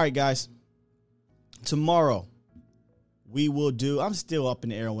 All right, guys. Tomorrow we will do. I'm still up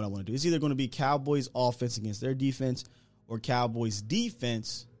in the air on what I want to do. It's either going to be Cowboys offense against their defense or Cowboys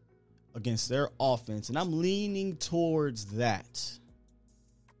defense against their offense, and I'm leaning towards that.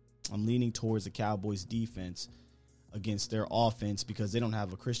 I'm leaning towards the Cowboys defense against their offense because they don't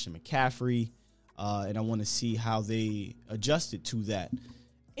have a Christian McCaffrey, and I want to see how they adjusted to that.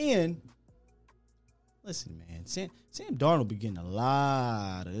 And listen, man, Sam Darnold be getting a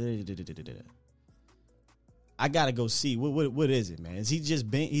lot of. I gotta go see what is it, man? Is he just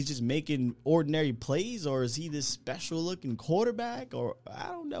making ordinary plays, or is he this special looking quarterback? Or I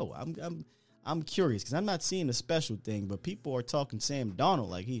don't know. I'm curious because I'm not seeing the special thing, but people are talking Sam Darnold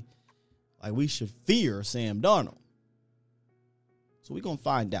like we should fear Sam Darnold. So we're going to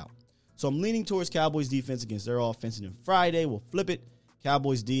find out. So I'm leaning towards Cowboys defense against their offense. And then Friday, we'll flip it.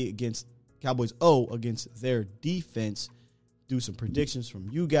 Cowboys O against their defense. Do some predictions from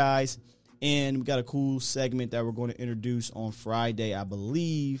you guys. And we got a cool segment that we're going to introduce on Friday, I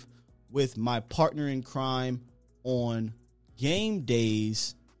believe, with my partner in crime on game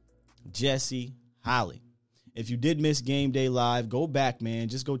days, Jesse Holly. If you did miss Game Day Live, go back, man.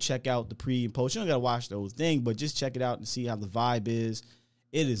 Just go check out the pre and post. You don't got to watch the whole thing, but just check it out and see how the vibe is.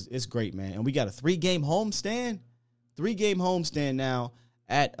 It's great, man. And we got a 3-game homestand. 3-game homestand now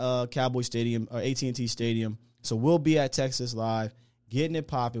at Cowboy Stadium or AT&T Stadium. So we'll be at Texas Live, getting it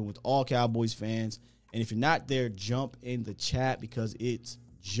popping with all Cowboys fans. And if you're not there, jump in the chat because it's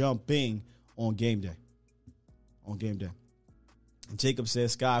jumping on game day. On game day. And Jacob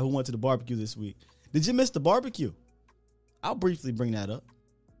says, Sky, who went to the barbecue this week? Did you miss the barbecue? I'll briefly bring that up.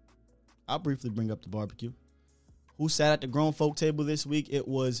 I'll briefly bring up the barbecue. Who sat at the grown folk table this week? It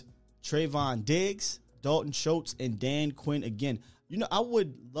was Trayvon Diggs, Dalton Schultz, and Dan Quinn again. You know, I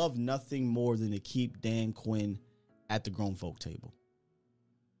would love nothing more than to keep Dan Quinn at the grown folk table.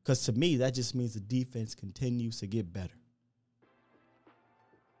 Because to me, that just means the defense continues to get better.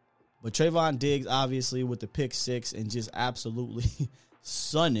 But Trayvon Diggs, obviously, with the pick 6 and just absolutely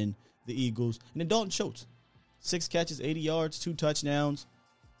sunning the Eagles. And then Dalton Schultz, 6 catches, 80 yards, 2 touchdowns.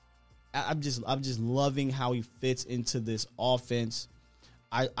 I'm just loving how he fits into this offense.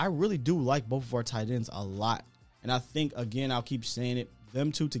 I really do like both of our tight ends a lot. And I think, again, I'll keep saying it,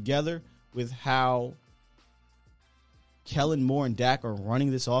 them two together with how Kellen Moore and Dak are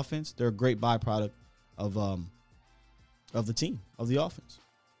running this offense, they're a great byproduct of the team, of the offense.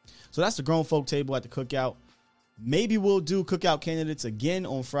 So that's the grown folk table at the cookout. Maybe we'll do cookout candidates again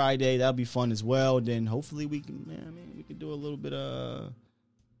on Friday. That'll be fun as well. Then hopefully we can do a little bit of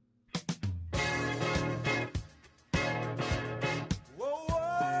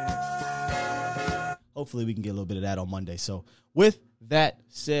hopefully we can get a little bit of that on Monday. So with that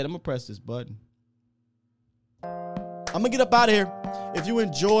said, I'm going to press this button. I'm going to get up out of here. If you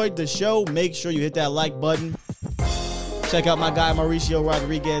enjoyed the show, make sure you hit that like button. Check out my guy, Mauricio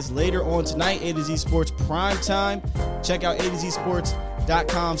Rodriguez, later on tonight, A to Z Sports Prime Time. Check out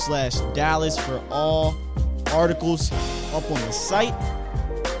atozsports.com/Dallas for all articles up on the site.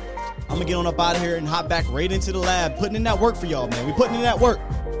 I'm going to get on up out of here and hop back right into the lab, putting in that work for y'all, man. We putting in that work.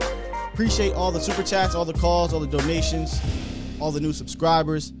 Appreciate all the super chats, all the calls, all the donations, all the new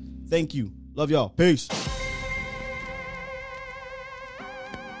subscribers. Thank you. Love y'all. Peace.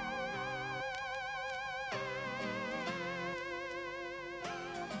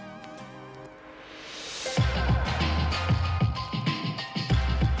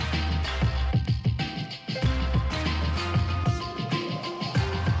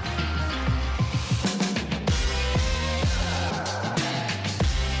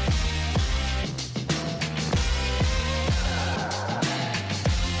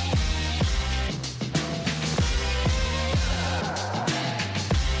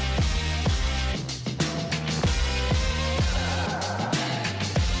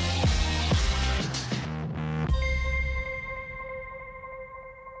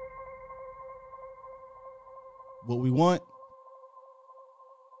 What we want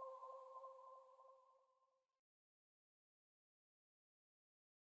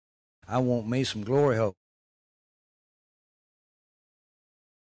I want me some glory hole.